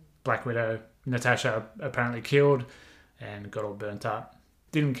who Black Widow, Natasha, apparently killed and got all burnt up.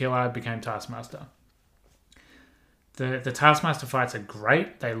 Didn't kill her, became Taskmaster. The Taskmaster fights are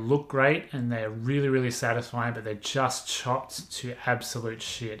great. They look great and they're really, really satisfying, but they're just chopped to absolute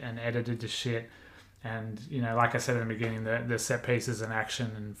shit and edited to shit. And, like I said in the beginning, the set pieces and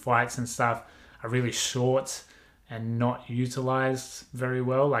action and fights and stuff are really short and not utilized very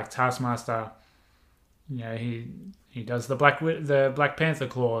well. Like Taskmaster, he does the Black Panther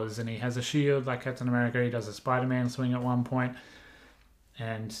claws and he has a shield like Captain America. He does a Spider-Man swing at one point.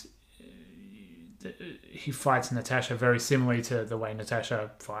 And he fights Natasha very similarly to the way Natasha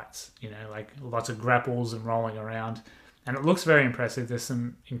fights. Like lots of grapples and rolling around. And it looks very impressive. There's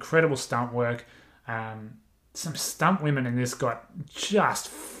some incredible stunt work. Some stunt women in this got just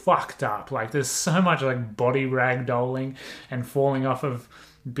fucked up. Like there's so much like body ragdolling and falling off of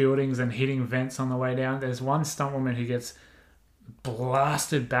buildings and hitting vents on the way down. There's one stunt woman who gets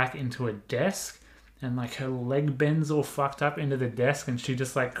blasted back into a desk and like her leg bends all fucked up into the desk and she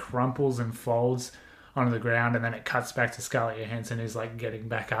just like crumples and folds onto the ground, and then it cuts back to Scarlett Johansson who's like getting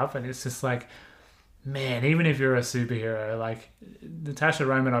back up, and it's just like, man, even if you're a superhero, like Natasha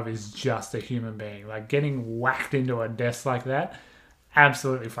Romanoff is just a human being. Like getting whacked into a desk like that,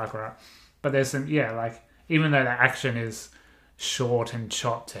 absolutely fuck her up. But there's some, like even though the action is short and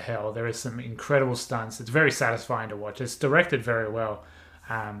chopped to hell, there is some incredible stunts. It's very satisfying to watch. It's directed very well.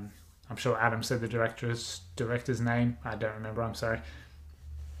 I'm sure Adam said the director's name. I don't remember. I'm sorry.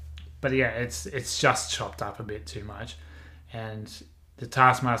 But yeah, it's just chopped up a bit too much, and the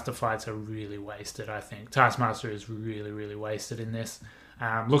Taskmaster fights are really wasted, I think. Taskmaster is really, really wasted in this.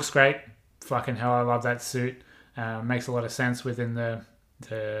 Looks great. Fucking hell, I love that suit. Makes a lot of sense within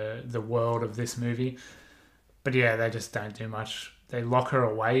the world of this movie. But yeah, they just don't do much. They lock her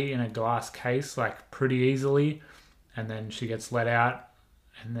away in a glass case, like, pretty easily. And then she gets let out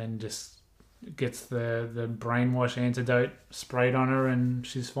and then just gets the brainwash antidote sprayed on her and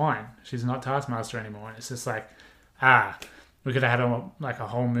she's fine. She's not Taskmaster anymore. And it's just like, we could have had a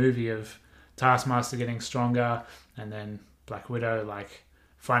whole movie of Taskmaster getting stronger and then Black Widow like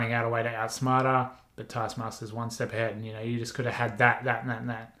finding out a way to outsmart her, but Taskmaster's one step ahead. And, you just could have had that and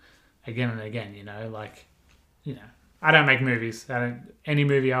that again and again, I don't make movies. Any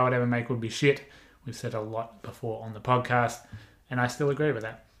movie I would ever make would be shit. We've said a lot before on the podcast, and I still agree with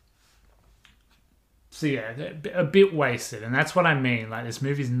that. So yeah, a bit wasted, and that's what I mean. Like, this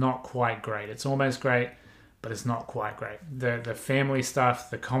movie's not quite great. It's almost great, but it's not quite great. The family stuff,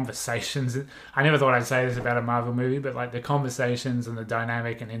 the conversations. I never thought I'd say this about a Marvel movie, but like the conversations and the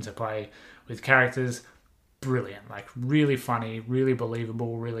dynamic and interplay with characters, brilliant. Like really funny, really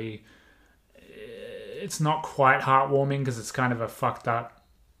believable, really. It's not quite heartwarming because it's kind of a fucked up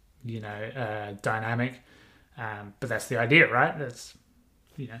dynamic. But that's the idea, right? That's,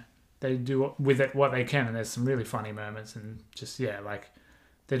 they do with it what they can, and there's some really funny moments, and just,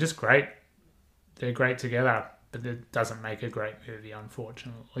 they're just great. They're great together, but it doesn't make a great movie,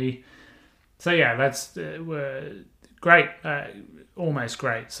 unfortunately. So yeah, that's great. Almost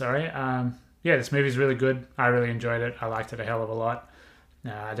great, sorry. This movie's really good. I really enjoyed it. I liked it a hell of a lot.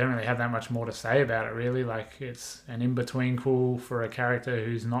 I don't really have that much more to say about it, really. Like, it's an in-between cool for a character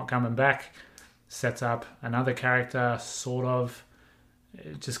who's not coming back. Sets up another character, sort of.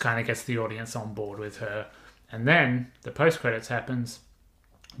 It just kind of gets the audience on board with her. And then the post-credits happens,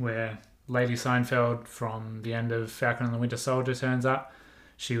 where Lady Seinfeld from the end of Falcon and the Winter Soldier turns up.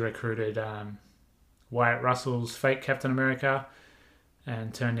 She recruited Wyatt Russell's fake Captain America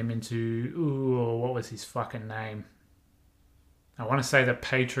and turned him into... what was his fucking name? I want to say the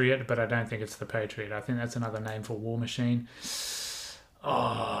Patriot, but I don't think it's the Patriot. I think that's another name for War Machine.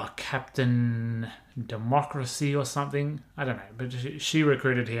 Captain Democracy or something. I don't know. But she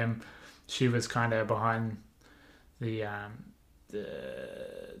recruited him. She was kind of behind the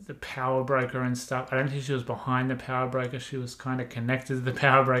power broker and stuff. I don't think she was behind the power broker. She was kind of connected to the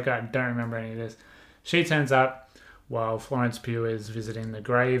power broker. I don't remember any of this. She turns up while Florence Pugh is visiting the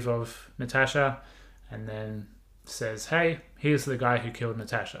grave of Natasha, and then says, hey, here's the guy who killed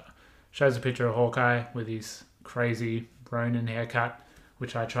Natasha. Shows a picture of Hawkeye with his crazy Ronin haircut,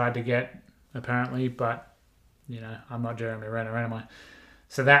 which I tried to get, apparently, but, I'm not Jeremy Renner, am I?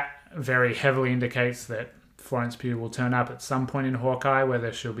 So that very heavily indicates that Florence Pugh will turn up at some point in Hawkeye,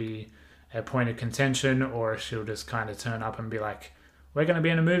 whether she'll be a point of contention or she'll just kind of turn up and be like, we're going to be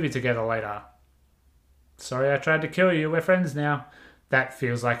in a movie together later. Sorry I tried to kill you, we're friends now. That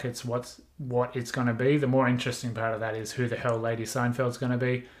feels like it's what it's going to be. The more interesting part of that is who the hell Lady Seinfeld's going to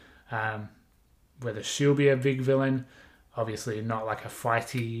be. Whether she'll be a big villain. Obviously not like a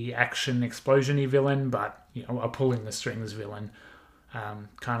fighty, action, explosion-y villain, but a pulling the strings villain.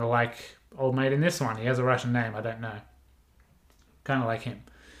 Kind of like old mate in this one. He has a Russian name, I don't know. Kind of like him.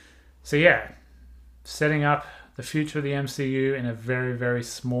 So yeah, setting up the future of the MCU in a very, very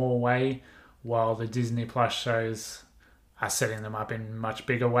small way, while the Disney Plus shows are setting them up in much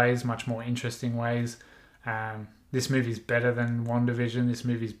bigger ways, much more interesting ways. This movie's better than WandaVision. This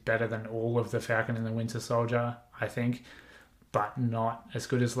movie's better than all of the Falcon and the Winter Soldier, I think, but not as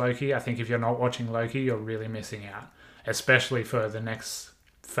good as Loki. I think if you're not watching Loki, you're really missing out, especially for the next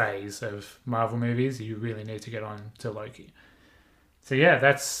phase of Marvel movies. You really need to get on to Loki. So yeah,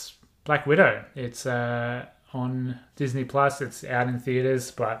 that's Black Widow. It's on Disney Plus. It's out in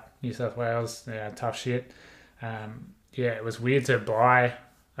theaters, but New South Wales, tough shit. It was weird to buy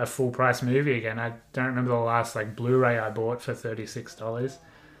a full price movie again. I don't remember the last Blu-ray I bought for $36,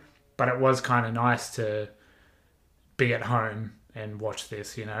 but it was kind of nice to be at home and watch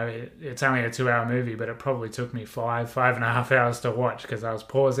this. It's only a 2-hour movie, but it probably took me 5.5 hours to watch, because I was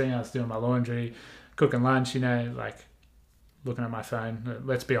pausing, I was doing my laundry, cooking lunch, looking at my phone.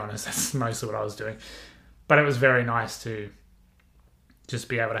 Let's be honest, that's most of what I was doing. But it was very nice to just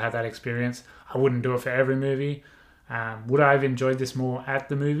be able to have that experience. I wouldn't do it for every movie. Would I have enjoyed this more at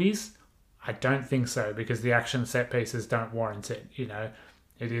the movies? I don't think so, because the action set pieces don't warrant it.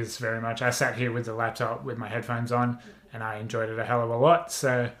 It is very much, I sat here with the laptop with my headphones on and I enjoyed it a hell of a lot.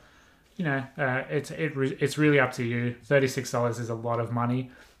 So, it's really up to you. $36 is a lot of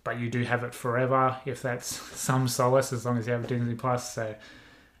money, but you do have it forever, if that's some solace, as long as you have Disney Plus. So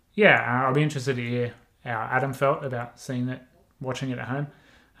yeah, I'll be interested to hear how Adam felt about seeing it, watching it at home.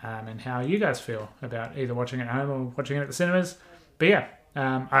 And how you guys feel about either watching it at home or watching it at the cinemas. But yeah,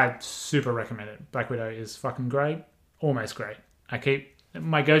 I super recommend it. Black Widow is fucking great. Almost great.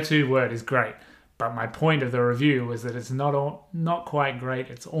 My go-to word is great. But my point of the review was that it's not quite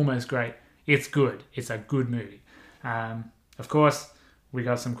great. It's almost great. It's good. It's a good movie. Of course, we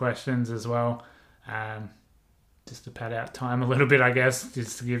got some questions as well. Just to pad out time a little bit, I guess.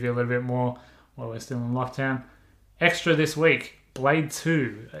 Just to give you a little bit more while we're still in lockdown. Extra this week. Blade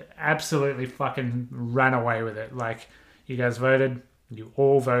 2 absolutely fucking ran away with it. You guys voted. You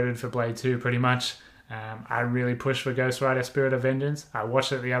all voted for Blade 2 pretty much. I really pushed for Ghost Rider Spirit of Vengeance. I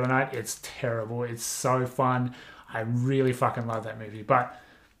watched it the other night. It's terrible. It's so fun. I really fucking love that movie. But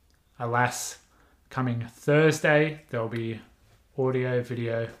alas, coming Thursday, there'll be audio,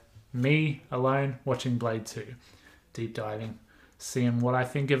 video, me alone watching Blade 2. Deep diving. Seeing what I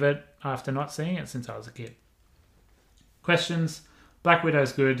think of it after not seeing it since I was a kid. Questions. Black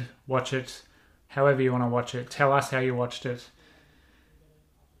Widow's good. Watch it. However you want to watch it. Tell us how you watched it.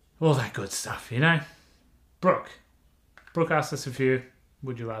 All that good stuff, Brooke asked us a few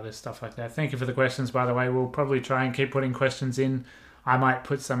would you rather stuff like that. Thank you for the questions, by the way. We'll probably try and keep putting questions in I might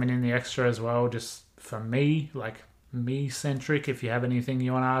put something in the extra as well, just for me, like me-centric. If you have anything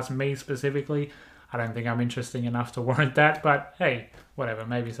you want to ask me specifically, I don't think I'm interesting enough to warrant that, but hey, whatever,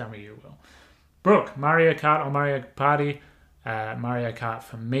 maybe some of you will. Brooke, Mario Kart or Mario Party? Mario Kart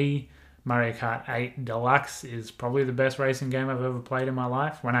for me. Mario Kart 8 Deluxe is probably the best racing game I've ever played in my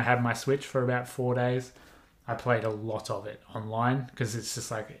life. When I had my Switch for about 4 days, I played a lot of it online because it's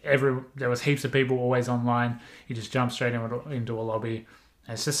just like there was heaps of people always online. You just jump straight into a lobby.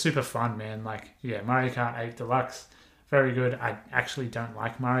 And it's just super fun, man. Like, yeah, Mario Kart 8 Deluxe, very good. I actually don't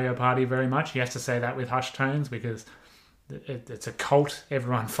like Mario Party very much. You have to say that with hushed tones because it's a cult.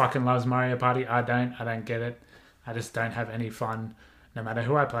 Everyone fucking loves Mario Party. I don't get it. I just don't have any fun no matter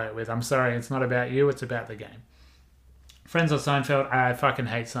who I play it with. I'm sorry, it's not about you, it's about the game. Friends or Seinfeld? I fucking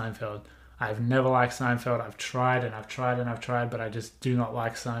hate Seinfeld. I've never liked Seinfeld. I've tried and I've tried and I've tried, but I just do not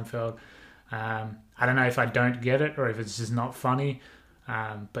like Seinfeld. I don't know if I don't get it or if it's just not funny.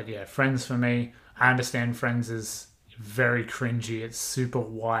 But yeah, Friends for me. I understand Friends is very cringy. It's super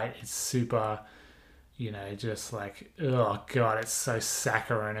white. It's super, just like, oh God, it's so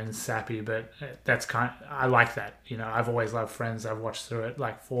saccharine and sappy. But I like that. I've always loved Friends. I've watched through it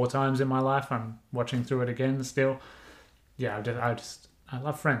like 4 times in my life. I'm watching through it again still. Yeah, I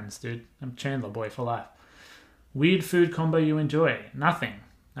love Friends, dude. I'm Chandler boy for life. Weird food combo you enjoy? Nothing.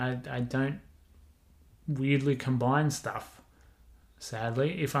 I don't weirdly combine stuff,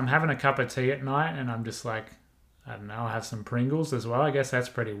 sadly. If I'm having a cup of tea at night and I'm just like, I don't know, I'll have some Pringles as well. I guess that's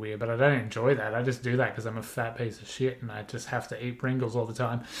pretty weird, but I don't enjoy that. I just do that because I'm a fat piece of shit and I just have to eat Pringles all the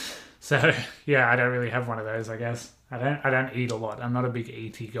time. So, yeah, I don't really have one of those, I guess. I don't eat a lot. I'm not a big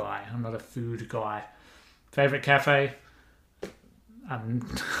eaty guy. I'm not a food guy. Favorite cafe?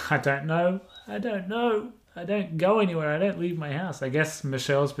 I don't know. I don't go anywhere. I don't leave my house. I guess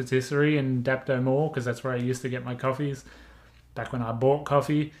Michelle's Patisserie in Dapto Mall because that's where I used to get my coffees back when I bought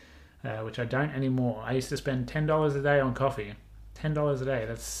coffee, which I don't anymore. I used to spend $10 a day on coffee. $10 a day.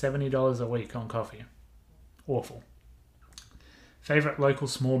 That's $70 a week on coffee. Awful. Favorite local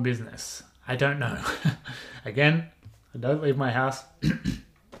small business? I don't know. Again, I don't leave my house.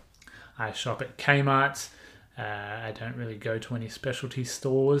 I shop at Kmart. I don't really go to any specialty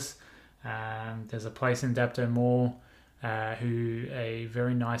stores. There's a place in Dapto Mall who a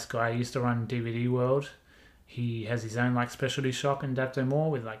very nice guy used to run DVD World. He has his own like specialty shop in Dapto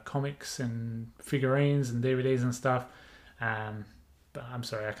Mall with like comics and figurines and DVDs and stuff. But I'm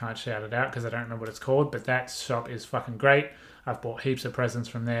sorry, I can't shout it out because I don't remember what it's called. But that shop is fucking great. I've bought heaps of presents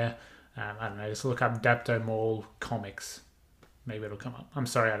from there. I don't know, just look up Dapto Mall comics. Maybe it'll come up. I'm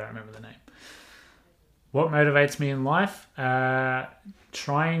sorry, I don't remember the name. What motivates me in life?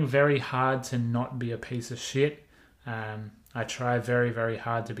 Trying very hard to not be a piece of shit. I try very, very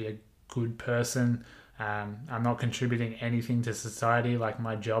hard to be a good person. I'm not contributing anything to society. Like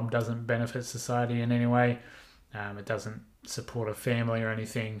my job doesn't benefit society in any way. It doesn't support a family or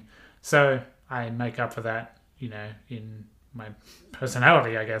anything. So I make up for that, in my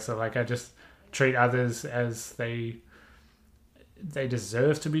personality, I guess. So like I just treat others as they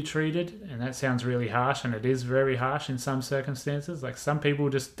deserve to be treated, and that sounds really harsh, and it is very harsh in some circumstances. Like some people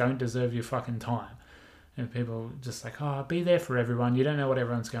just don't deserve your fucking time, and people just like, oh, be there for everyone. You don't know what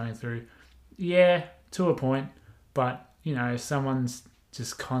everyone's going through. Yeah, to a point, but if someone's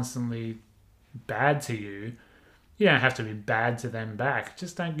just constantly bad to you, you don't have to be bad to them back.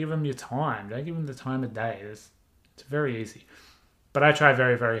 Just don't give them your time. Don't give them the time of day. It's very easy. But I try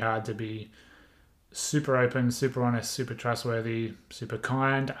very, very hard to be super open, super honest, super trustworthy, super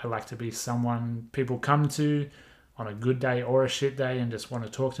kind. I like to be someone people come to on a good day or a shit day and just want to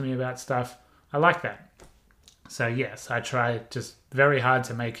talk to me about stuff. I like that. So yes, I try just very hard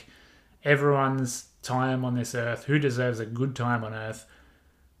to make everyone's time on this earth, who deserves a good time on earth,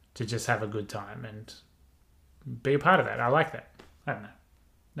 to just have a good time and be a part of that. I like that. I don't know.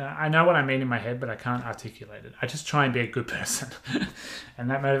 Now, I know what I mean in my head, but I can't articulate it. I just try and be a good person. And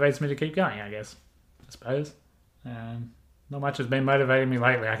that motivates me to keep going, I guess. I suppose. Not much has been motivating me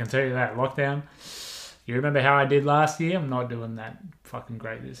lately, I can tell you that. Lockdown. You remember how I did last year? I'm not doing that fucking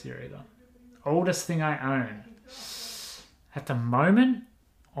great this year either. Oldest thing I own. At the moment,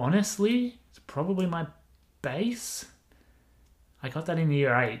 honestly, it's probably my bass. I got that in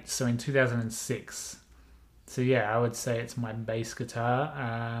year 8, so in 2006. So yeah, I would say it's my bass guitar.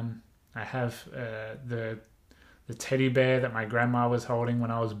 I have the teddy bear that my grandma was holding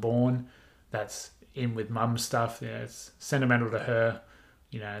when I was born. That's in with mum's stuff. Yeah, it's sentimental to her.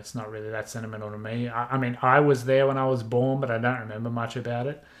 It's not really that sentimental to me. I mean, I was there when I was born, but I don't remember much about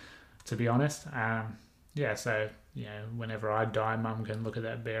it, to be honest. Yeah, so, whenever I die, mum can look at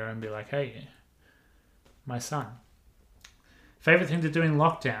that bear and be like, hey, my son. Favorite thing to do in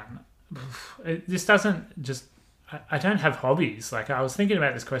lockdown? This doesn't just... I don't have hobbies. Like, I was thinking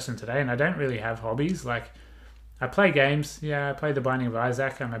about this question today, and I don't really have hobbies. Like, I play games. Yeah, I play The Binding of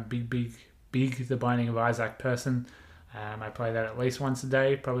Isaac. I'm a big The Binding of Isaac person. I play that at least once a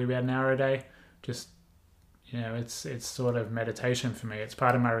day, probably about an hour a day. Just, it's sort of meditation for me. It's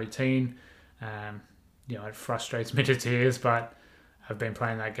part of my routine. It frustrates me to tears, but I've been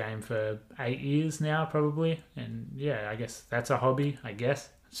playing that game for 8 years now, probably. And yeah, I guess that's a hobby, I guess.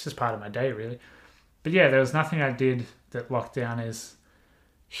 It's just part of my day, really. But yeah, there was nothing I did that lockdown is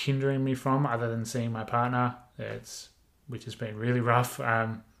hindering me from other than seeing my partner. Which has been really rough.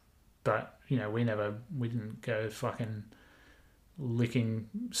 But, we didn't go fucking licking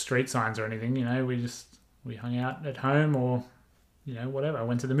street signs or anything, we hung out at home or, whatever. I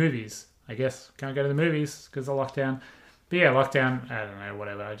went to the movies. I guess can't go to the movies because of lockdown. But yeah, lockdown, I don't know,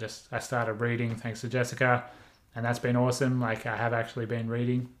 whatever. I started reading thanks to Jessica, and that's been awesome. Like, I have actually been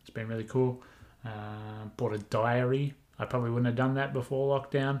reading. It's been really cool. Bought a diary. I probably wouldn't have done that before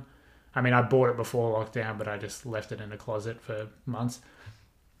lockdown. I mean, I bought it before lockdown, but I just left it in a closet for months.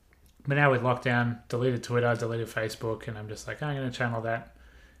 But now with lockdown, deleted Twitter, deleted Facebook, and I'm just like, I'm going to channel that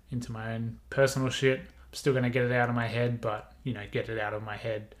into my own personal shit. I'm still going to get it out of my head, but, get it out of my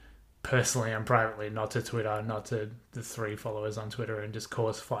head personally and privately, not to Twitter, not to the 3 followers on Twitter, and just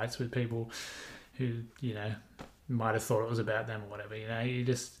cause fights with people who, might have thought it was about them or whatever.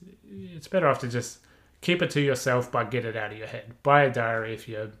 It's better off to just keep it to yourself, but get it out of your head. Buy a diary if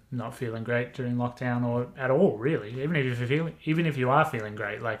you're not feeling great during lockdown, or at all, really. Even if you are feeling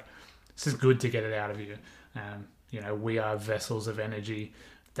great, like, it's just good to get it out of you. We are vessels of energy.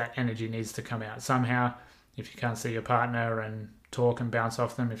 That energy needs to come out somehow. If you can't see your partner and talk and bounce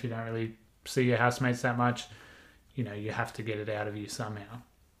off them, if you don't really see your housemates that much, you have to get it out of you somehow.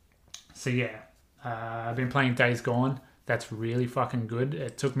 So yeah, I've been playing Days Gone. That's really fucking good.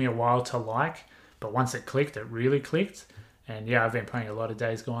 It took me a while to like, but once it clicked, it really clicked. And yeah, I've been playing a lot of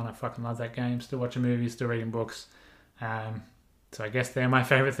Days Gone. I fucking love that game. Still watching movies, still reading books. So I guess they're my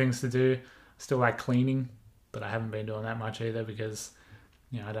favorite things to do. I still like cleaning, but I haven't been doing that much either because,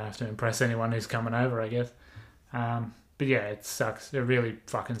 I don't have to impress anyone who's coming over, I guess. But yeah, it sucks. It really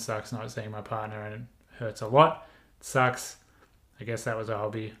fucking sucks not seeing my partner, and it hurts a lot. It sucks. I guess that was a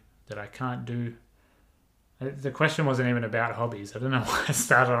hobby that I can't do. The question wasn't even about hobbies. I don't know why I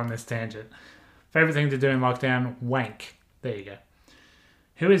started on this tangent. Favorite thing to do in lockdown? Wank. There you go.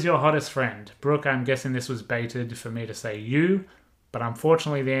 Who is your hottest friend? Brooke, I'm guessing this was baited for me to say you, but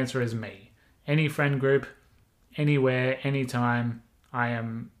unfortunately the answer is me. Any friend group, anywhere, anytime, I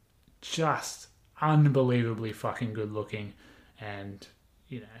am just unbelievably fucking good looking, and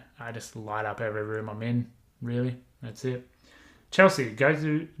I just light up every room I'm in. Really, that's it. Chelsea, go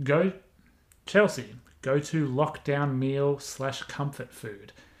to lockdown meal / comfort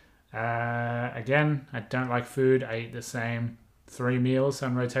food. Again, I don't like food. I eat the same 3 meals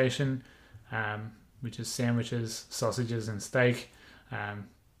on rotation, which is sandwiches, sausages, and steak.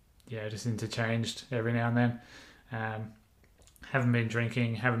 Just interchanged every now and then. Haven't been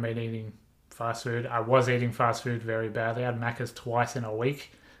drinking, haven't been eating fast food. I was eating fast food very badly. I had Macca's twice in a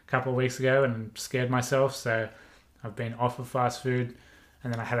week, a couple of weeks ago, and scared myself. So I've been off of fast food.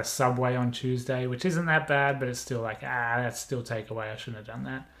 And then I had a Subway on Tuesday, which isn't that bad, but it's still like, that's still takeaway. I shouldn't have done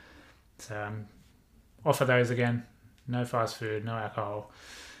that. So I'm off of those again. No fast food, no alcohol.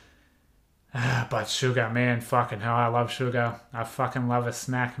 But sugar, man, fucking hell, I love sugar. I fucking love a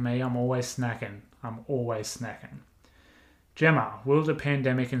snack, me. I'm always snacking. Gemma, will the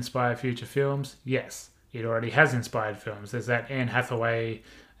pandemic inspire future films? Yes, it already has inspired films. There's that Anne Hathaway,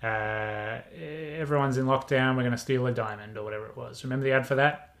 everyone's in lockdown, we're going to steal a diamond, or whatever it was. Remember the ad for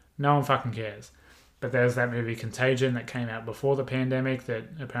that? No one fucking cares. But there's that movie Contagion that came out before the pandemic that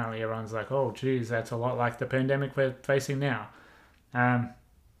apparently everyone's like, oh, geez, that's a lot like the pandemic we're facing now.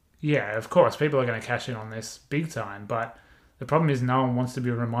 Yeah, of course, people are going to cash in on this big time, but the problem is no one wants to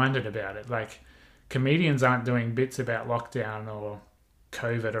be reminded about it. Like, comedians aren't doing bits about lockdown or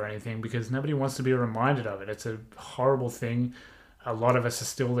COVID or anything because nobody wants to be reminded of it. It's a horrible thing. A lot of us are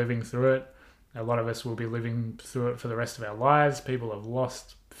still living through it. A lot of us will be living through it for the rest of our lives. People have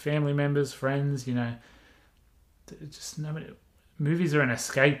lost family members, friends, just nobody. Movies are an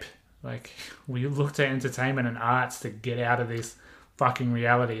escape. Like, we look to entertainment and arts to get out of this fucking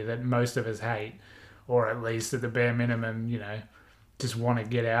reality that most of us hate, or at least at the bare minimum, just want to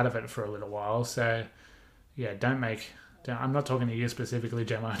get out of it for a little while. So, yeah, I'm not talking to you specifically,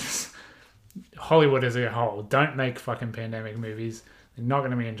 Gemma. Just Hollywood as a whole. Don't make fucking pandemic movies. They're not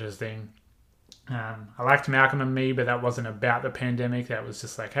going to be interesting. I liked Malcolm and Me, but that wasn't about the pandemic. That was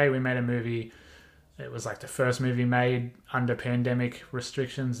just like, hey, we made a movie it was like the first movie made under pandemic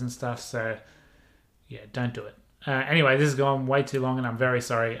restrictions and stuff. So yeah, don't do it. Anyway, this has gone way too long and I'm very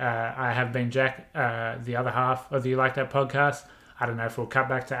sorry. I have been Jack, the other half of the You Like That podcast. I don't know if we'll cut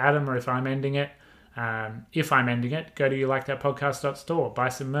back to Adam or if I'm ending it. If I'm ending it, go to youlikethatpodcast.store, buy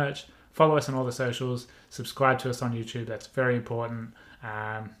some merch, follow us on all the socials, subscribe to us on YouTube. That's very important.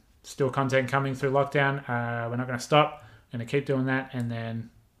 Still content coming through lockdown. We're not going to stop. We're going to keep doing that. And then,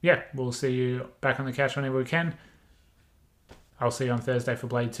 yeah, we'll see you back on the couch whenever we can. I'll see you on Thursday for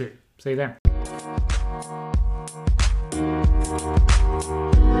Blade 2. See you then.